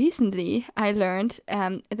 And recently I learned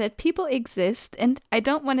that people exist, and I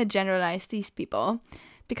don't want to generalize these people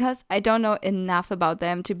because I don't know enough about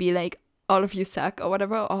them to be like, all of you suck or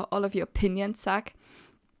whatever, or all of your opinions suck.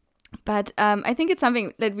 But I think it's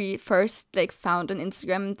something that we first like found on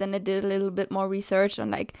Instagram, and then I did a little bit more research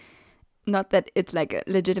on like, not that it's like a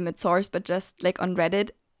legitimate source, but just like on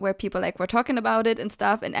Reddit, where people like were talking about it and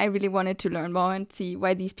stuff. And I really wanted to learn more and see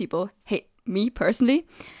why these people hate me personally.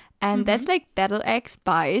 And that's like Battle Axe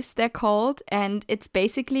Bias, they're called. And it's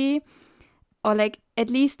basically, or like at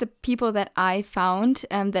least the people that I found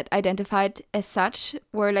that identified as such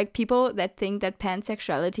were like people that think that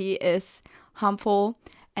pansexuality is harmful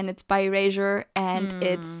and it's bi-erasure and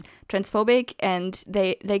it's transphobic, and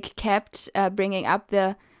they like kept bringing up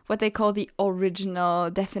what they call the original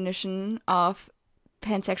definition of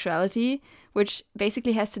pansexuality, which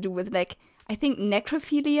basically has to do with like, I think,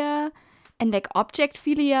 necrophilia and like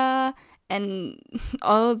objectphilia and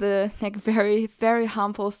all the like very, very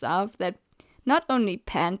harmful stuff that not only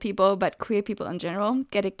pan people but queer people in general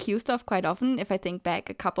get accused of quite often. If I think back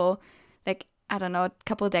a couple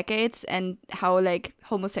decades, and how like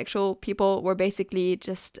homosexual people were basically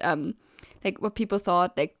just like what people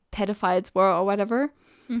thought like pedophiles were or whatever,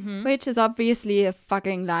 which is obviously a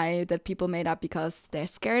fucking lie that people made up because they're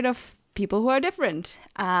scared of people who are different.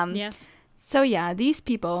 Yes. So yeah, these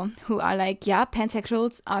people who are like, yeah,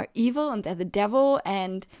 pansexuals are evil and they're the devil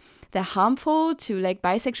and they're harmful to like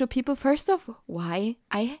bisexual people. First off, why?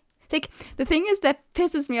 Like, the thing is that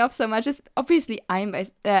pisses me off so much is obviously I'm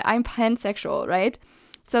pansexual, right?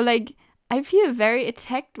 So like I feel very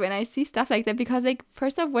attacked when I see stuff like that, because like,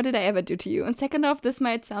 first off, what did I ever do to you? And second off, this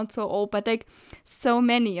might sound so old, but like so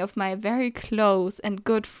many of my very close and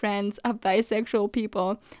good friends are bisexual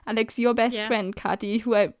people. Alex, your best friend, Kati,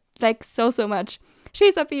 who I like so much,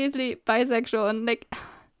 she's obviously bisexual, and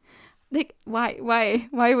like why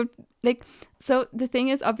would like, so the thing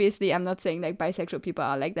is, obviously I'm not saying like bisexual people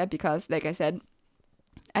are like that, because like I said,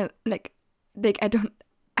 I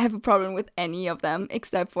have a problem with any of them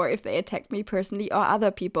except for if they attack me personally or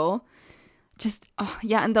other people. Just,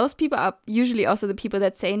 and those people are usually also the people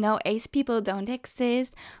that say, no, ace people don't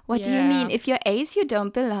exist. What do you mean? If you're ace, you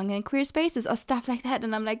don't belong in queer spaces, or stuff like that.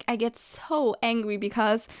 And I'm like, I get so angry,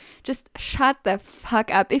 because just shut the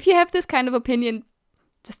fuck up. If you have this kind of opinion,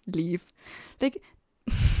 just leave. Like,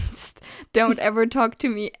 just don't ever talk to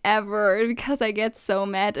me ever, because I get so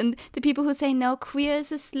mad. And the people who say, no, queer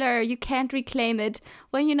is a slur, you can't reclaim it.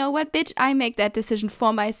 Well, you know what, bitch? I make that decision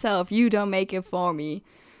for myself. You don't make it for me.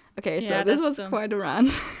 Okay, so this was quite a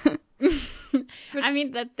rant. I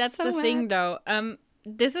mean, that's so the thing, though.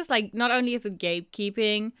 This is like, not only is it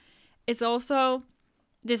gatekeeping, it's also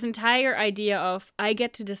this entire idea of I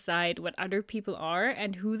get to decide what other people are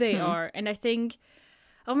and who they are. And I think,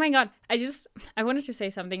 oh my God, I wanted to say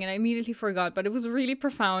something and I immediately forgot, but it was really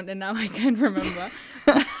profound and now I can't remember.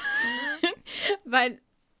 But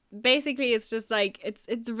basically, it's just like,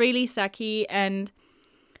 it's really sucky. And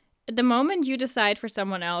the moment you decide for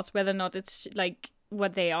someone else whether or not it's like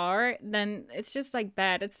what they are, then it's just like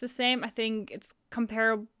bad. It's the same. I think it's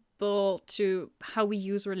comparable to how we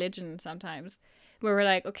use religion sometimes, where we're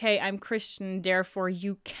like, okay, I'm Christian, therefore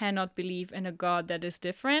you cannot believe in a God that is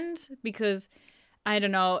different because, I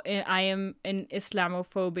don't know, I am an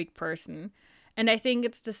Islamophobic person. And I think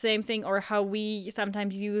it's the same thing, or how we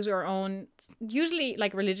sometimes use our own, usually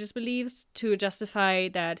like religious beliefs, to justify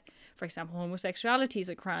that, for example, homosexuality is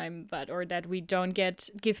a crime, or that we don't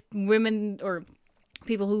give women or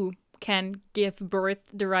people who can give birth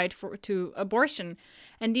the right to abortion.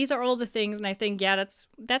 And these are all the things, and I think, that's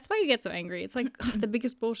why you get so angry. It's like the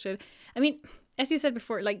biggest bullshit. I mean, as you said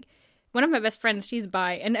before, like, one of my best friends, she's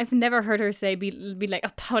bi, and I've never heard her be like, oh,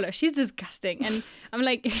 Paula, she's disgusting. And I'm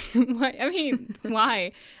like, what? I mean,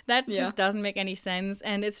 why? That just doesn't make any sense.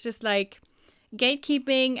 And it's just like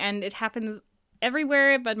gatekeeping, and it happens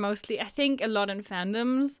everywhere, but mostly, I think, a lot in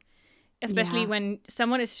fandoms, especially when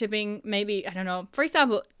someone is shipping, maybe, I don't know, for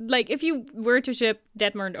example, like if you were to ship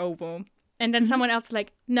Detmer and Ovo, and then someone else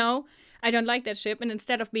like, no, I don't like that ship, and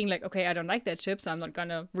instead of being like, okay, I don't like that ship, so I'm not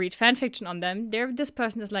gonna read fanfiction on them, this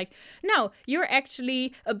person is like, no, you're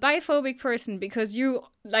actually a biphobic person because you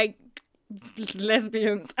like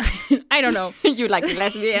lesbians. I don't know. You like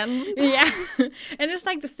lesbians? Yeah. And it's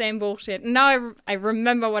like the same bullshit. Now I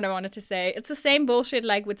remember what I wanted to say. It's the same bullshit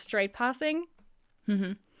like with straight passing.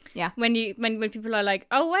 Mm-hmm. Yeah. When people are like,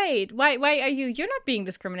 oh wait, why are you're not being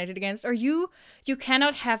discriminated against, or you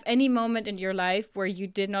cannot have any moment in your life where you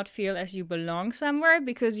did not feel as you belong somewhere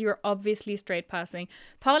because you're obviously straight passing.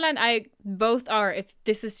 Paula and I both are, if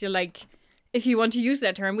this is your like, if you want to use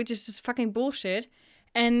that term, which is just fucking bullshit.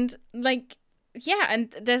 And like, yeah,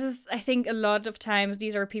 and this is, I think a lot of times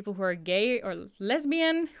these are people who are gay or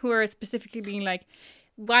lesbian who are specifically being like,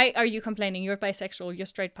 why are you complaining? You're bisexual, you're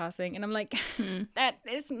straight passing. And I'm like, that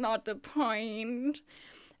is not the point.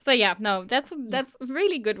 So yeah, no, that's a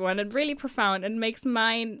really good one and really profound and makes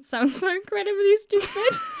mine sound so incredibly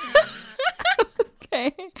stupid.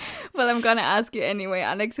 Okay. Well, I'm gonna ask you anyway,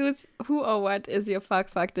 Alex, who or what is your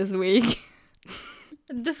fuck this week?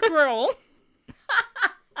 The squirrel.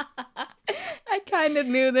 I kind of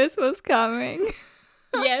knew this was coming.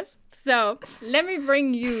 Yes. So let me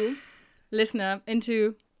bring you, listener,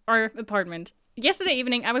 into our apartment. yesterday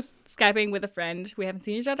evening, I was Skyping with a friend. We haven't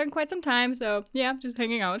seen each other in quite some time, so yeah, just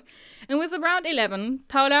hanging out. And it was around 11.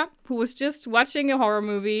 Paula, who was just watching a horror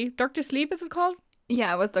movie, Dr. Sleep, is it called?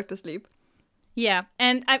 Yeah, it was Dr. Sleep. Yeah,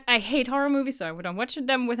 and I hate horror movies, so I don't watch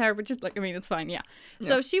them with her, but just like, I mean, it's fine, yeah.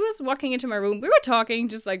 So she was walking into my room. We were talking,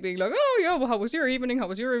 just like being like, oh, yeah, well, how was your evening? How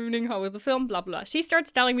was your evening? How was the film? Blah, blah. She starts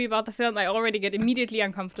telling me about the film. I already get immediately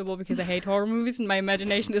uncomfortable because I hate horror movies, and my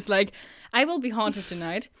imagination is like, I will be haunted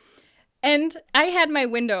tonight. And I had my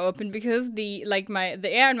window open because the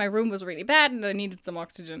air in my room was really bad, and I needed some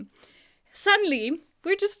oxygen. Suddenly,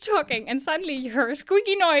 we're just talking, and suddenly you hear a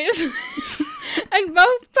squeaky noise. And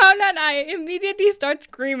both Paula and I immediately start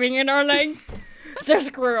screaming and are like, the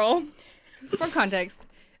squirrel. For context,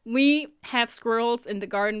 we have squirrels in the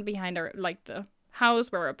garden behind our, like, the house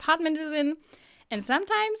where our apartment is in. And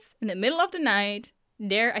sometimes, in the middle of the night,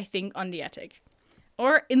 they're, I think, on the attic.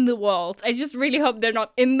 Or in the walls. I just really hope they're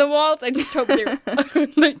not in the walls. I just hope they're,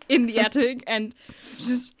 like, in the attic. And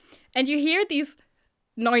you hear these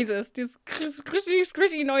noises, these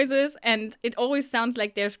squishy noises, and it always sounds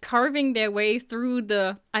like they're carving their way through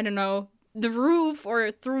the, I don't know, the roof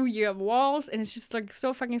or through your walls, and it's just like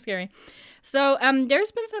so fucking scary. So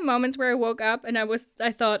there's been some moments where I woke up and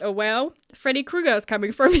I thought, oh well, Freddy Krueger is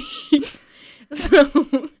coming for me. So,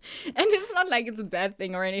 and it's not like it's a bad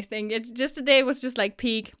thing or anything. It's just today was just like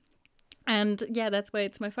peak. And yeah, that's why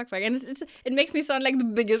it's my fuck. And it makes me sound like the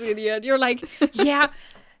biggest idiot. You're like, yeah,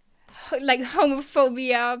 like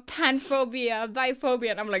homophobia, panphobia,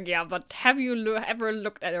 biphobia, and I'm like, yeah, but have you ever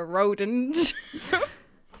looked at a rodent?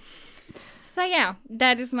 So yeah,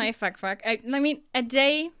 that is my fuck. I mean, at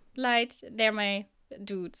daylight, they're my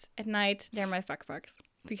dudes. At night, they're my fucks.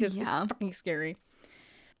 Because it's fucking scary.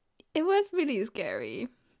 It was really scary.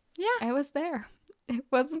 Yeah. I was there. It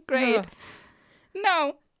wasn't great.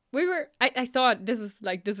 No. I thought this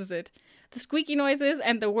is it. The squeaky noises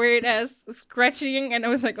and the weird ass scratching, and I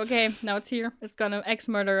was like, okay, now it's here. It's gonna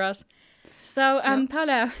murder us. So,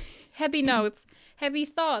 Paula, happy notes, happy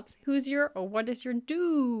thoughts. What is your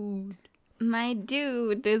dude? My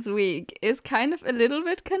dude this week is kind of a little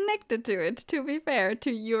bit connected to it, to be fair, to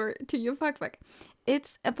your fuck.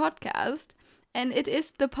 It's a podcast, and it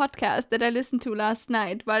is the podcast that I listened to last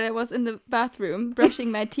night while I was in the bathroom brushing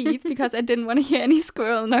my teeth because I didn't want to hear any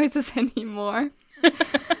squirrel noises anymore.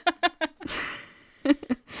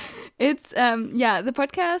 It's the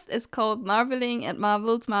podcast is called Marveling at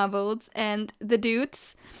Marvels, and the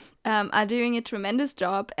dudes are doing a tremendous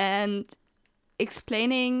job and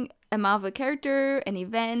explaining a Marvel character, an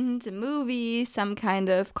event, a movie, some kind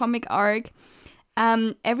of comic arc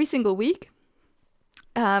every single week.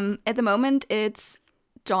 At the moment it's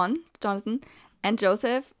Jonathan and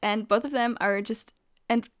Joseph, and both of them are just,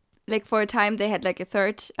 and like for a time they had like a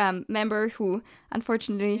third member who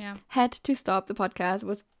unfortunately had to stop the podcast. It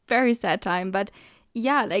was a very sad time, but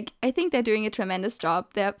yeah, like I think they're doing a tremendous job.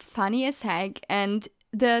 They're funny as heck, and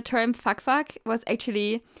the term fuck was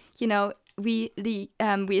actually, you know, we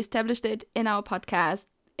established it in our podcast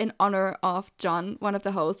in honor of John, one of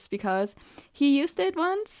the hosts, because he used it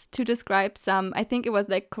once to describe some, I think it was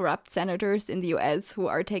like corrupt senators in the US who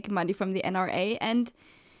are taking money from the NRA, and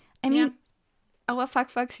I mean, our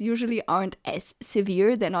fucks usually aren't as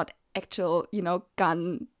severe. They're not actual, you know,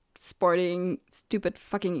 gun sporting, stupid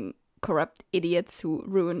fucking corrupt idiots who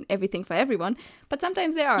ruin everything for everyone. But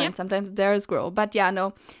sometimes they are, and sometimes they're a squirrel. But yeah,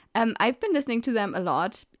 no, I've been listening to them a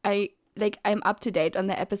lot. I'm up to date on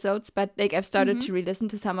the episodes, but like I've started to re-listen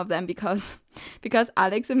to some of them because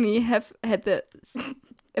Alex and me have had the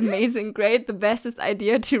amazing, great, the bestest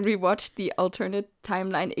idea to rewatch the alternate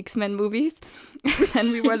timeline X-Men movies.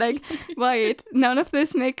 And we were like, wait, none of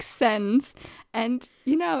this makes sense. And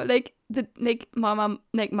you know, like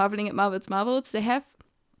Marveling at Marvels, they have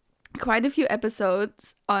quite a few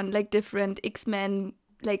episodes on like different X-Men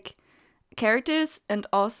like characters, and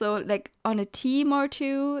also like on a team or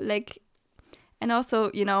two, like, and also,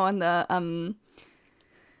 you know, on the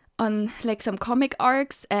on like some comic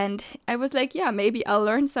arcs. And I was like, yeah, maybe I'll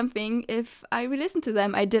learn something if I re-listen to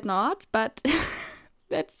them. I did not, but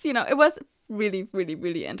that's, you know, it was really, really,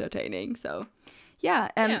 really entertaining. So yeah,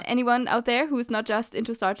 anyone out there who's not just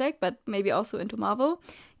into Star Trek but maybe also into Marvel,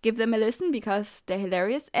 give them a listen because they're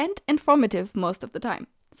hilarious and informative most of the time.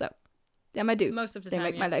 So they're my dudes. Most of the time,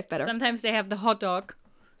 they make my life better. Sometimes they have the hot dog.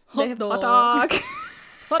 Hot dog.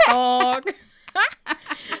 Hot dog.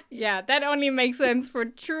 Yeah, that only makes sense for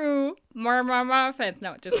true Marmama fans.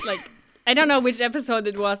 No, just like, I don't know which episode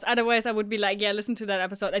it was. Otherwise, I would be like, yeah, listen to that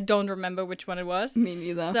episode. I don't remember which one it was. Me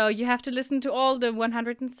neither. So you have to listen to all the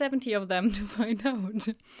 170 of them to find out.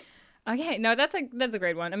 Okay, no, that's a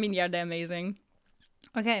great one. I mean, yeah, they're amazing.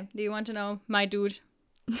 Okay, do you want to know my dude?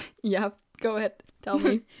 Yeah, go ahead. Tell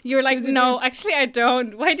me. You're like, Who's your no, dude?" actually I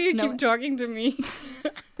don't. Why do you No. keep talking to me?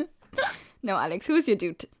 No, Alex, who's your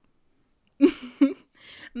dude?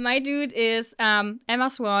 My dude is Emma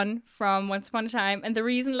Swan from Once Upon a Time. And the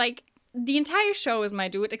reason, like, the entire show is my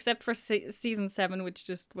dude, except for season 7, which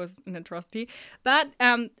just was an atrocity. But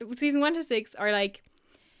season 1 to 6 are like,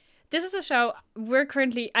 this is a show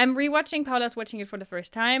I'm rewatching. Paula's watching it for the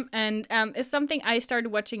first time, and it's something I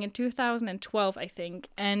started watching in 2012, I think,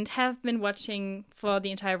 and have been watching for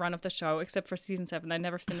the entire run of the show, except for season 7. I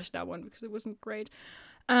never finished that one because it wasn't great.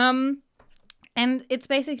 And it's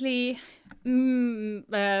basically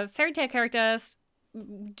fairy tale characters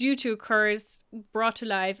due to a curse brought to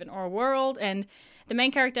life in our world, and the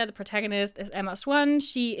main character, the protagonist, is Emma Swan.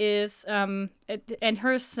 She is, and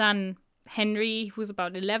her son, Henry, who's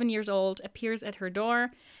about 11 years old, appears at her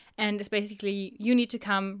door and is basically, you need to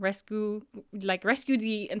come rescue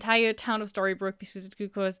the entire town of Storybrooke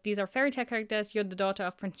because these are fairy tale characters. You're the daughter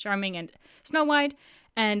of Prince Charming and Snow White,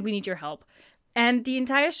 and we need your help. And the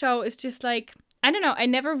entire show is just like, I don't know, I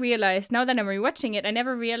never realized, now that I'm rewatching it, I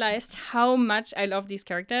never realized how much I love these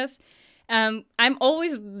characters. I'm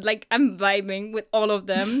always, like, I'm vibing with all of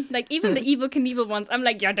them. Like, even the Evel Knievel ones, I'm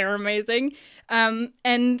like, yeah, they're amazing.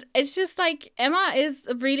 And it's just, like, Emma is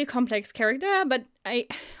a really complex character, but I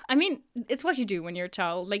mean, it's what you do when you're a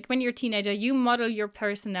child. Like, when you're a teenager, you model your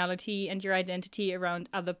personality and your identity around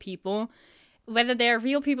other people, whether they're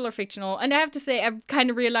real people or fictional. And I have to say, I've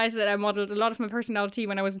kind of realized that I modeled a lot of my personality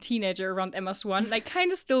when I was a teenager around Emma Swan. Like,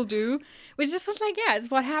 kind of still do. Which is just like, yeah,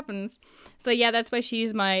 it's what happens. So yeah, that's why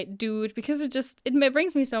she's my dude. Because it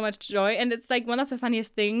brings me so much joy. And it's like one of the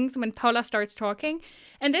funniest things when Paula starts talking.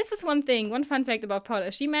 And this is one fun fact about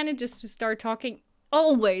Paula. She manages to start talking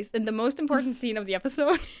always in the most important scene of the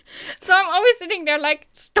episode. So I'm always sitting there like,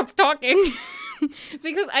 stop talking.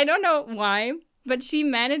 Because I don't know why. But she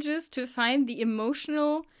manages to find the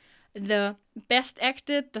emotional, the best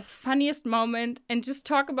acted, the funniest moment, and just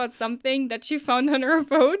talk about something that she found on her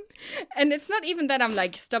phone. And it's not even that I'm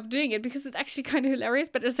like, stop doing it, because it's actually kind of hilarious.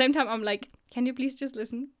 But at the same time, I'm like, can you please just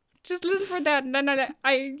listen? Just listen for that. And then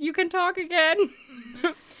you can talk again.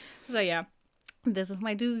 So yeah, this is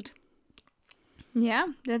my dude. Yeah,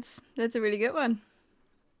 that's a really good one.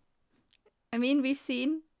 I mean, we've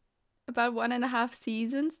seen about 1.5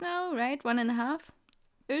 seasons now, right?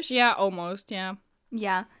 1.5-ish? Yeah, almost, yeah.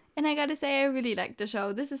 Yeah. And I gotta say, I really like the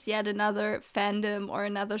show. This is yet another fandom or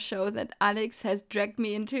another show that Alex has dragged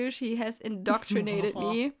me into. She has indoctrinated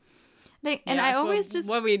me. Like, and Yeah, I it's always just...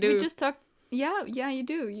 what we do. We just talk... Yeah, you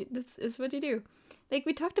do. This is what you do. Like,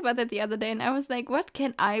 we talked about that the other day, and I was like, what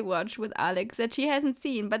can I watch with Alex that she hasn't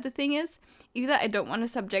seen? But the thing is, either I don't want to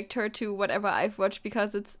subject her to whatever I've watched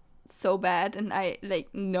because it's so bad and I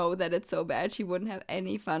like know that it's so bad she wouldn't have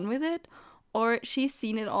any fun with it, or she's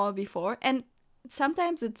seen it all before. And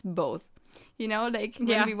sometimes it's both, you know, like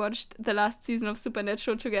when we watched the last season of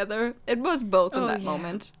Supernatural together, it was both in that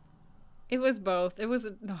moment. It was both. It was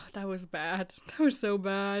that was bad. That was so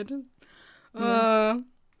bad.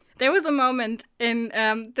 There was a moment in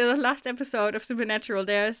the last episode of Supernatural.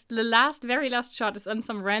 There's the very last shot is on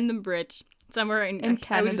some random bridge somewhere in Canada.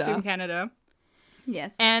 I would assume Canada.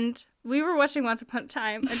 Yes. And we were watching Once Upon a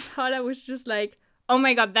Time, and Paula was just like, oh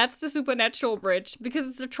my god, that's the Supernatural bridge, because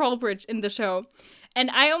it's the troll bridge in the show.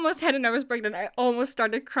 And I almost had a nervous breakdown. I almost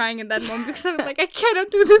started crying in that moment because I was like, I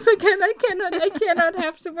cannot do this again. I cannot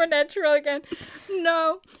have Supernatural again.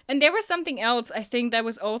 No. And there was something else, I think, that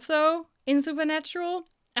was also in Supernatural.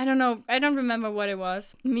 I don't know. I don't remember what it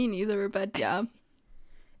was. Me neither, but yeah.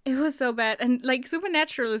 It was so bad. And like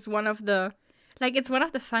Supernatural is one of the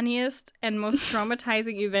funniest and most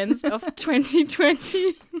traumatizing events of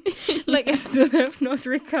 2020. Like, I still have not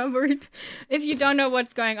recovered. If you don't know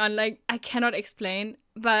what's going on, like, I cannot explain.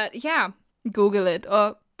 But yeah. Google it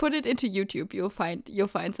or put it into YouTube. You'll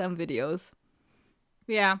find some videos.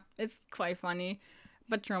 Yeah, it's quite funny,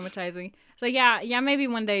 but traumatizing. So yeah, maybe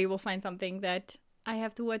one day we'll find something that I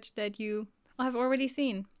have to watch that you have already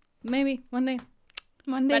seen. Maybe one day.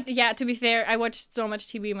 But yeah, to be fair, I watched so much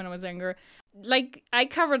TV when I was younger. Like, I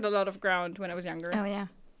covered a lot of ground when I was younger. Oh, yeah.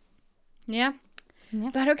 Yeah.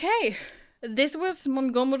 But okay. This was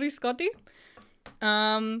Montgomery Scotty.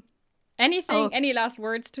 Any last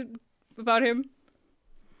words about him?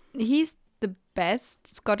 He's the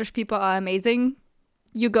best. Scottish people are amazing.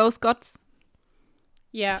 You go, Scots.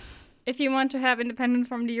 Yeah. If you want to have independence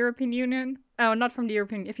from the European Union, not from the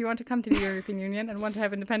European, if you want to come to the European Union and want to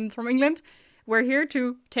have independence from England, we're here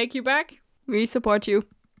to take you back. We support you.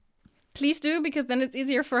 Please do, because then it's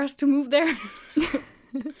easier for us to move there.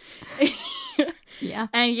 Yeah.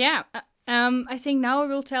 And yeah, I think now I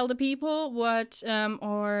will tell the people what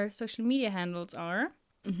our social media handles are.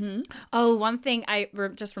 Oh, one thing I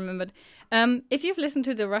just remembered. If you've listened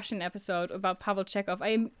to the Russian episode about Pavel Chekhov,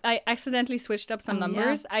 I accidentally switched up some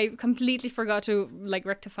numbers. Yeah. I completely forgot to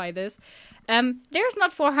rectify this. There's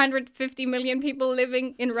not 450 million people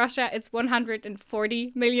living in Russia. It's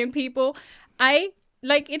 140 million people.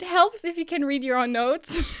 It helps if you can read your own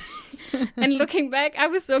notes. And looking back, I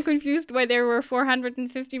was so confused why there were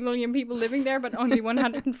 450 million people living there, but only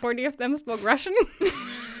 140 of them spoke Russian.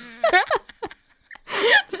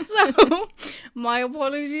 So, my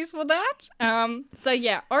apologies for that.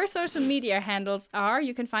 Our social media handles are,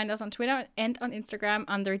 you can find us on Twitter and on Instagram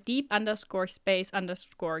under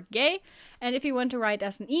deep_space_gay. And if you want to write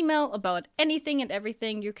us an email about anything and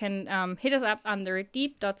everything, you can hit us up under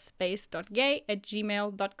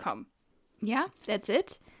deep.space.gay@gmail.com. Yeah, that's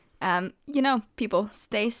it. People,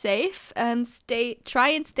 stay safe. Try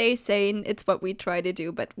and stay sane. It's what we try to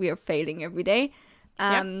do, but we are failing every day.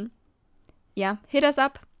 Hit us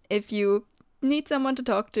up if you need someone to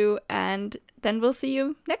talk to, and then we'll see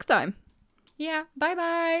you next time. Yeah,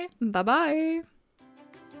 bye-bye. Bye-bye.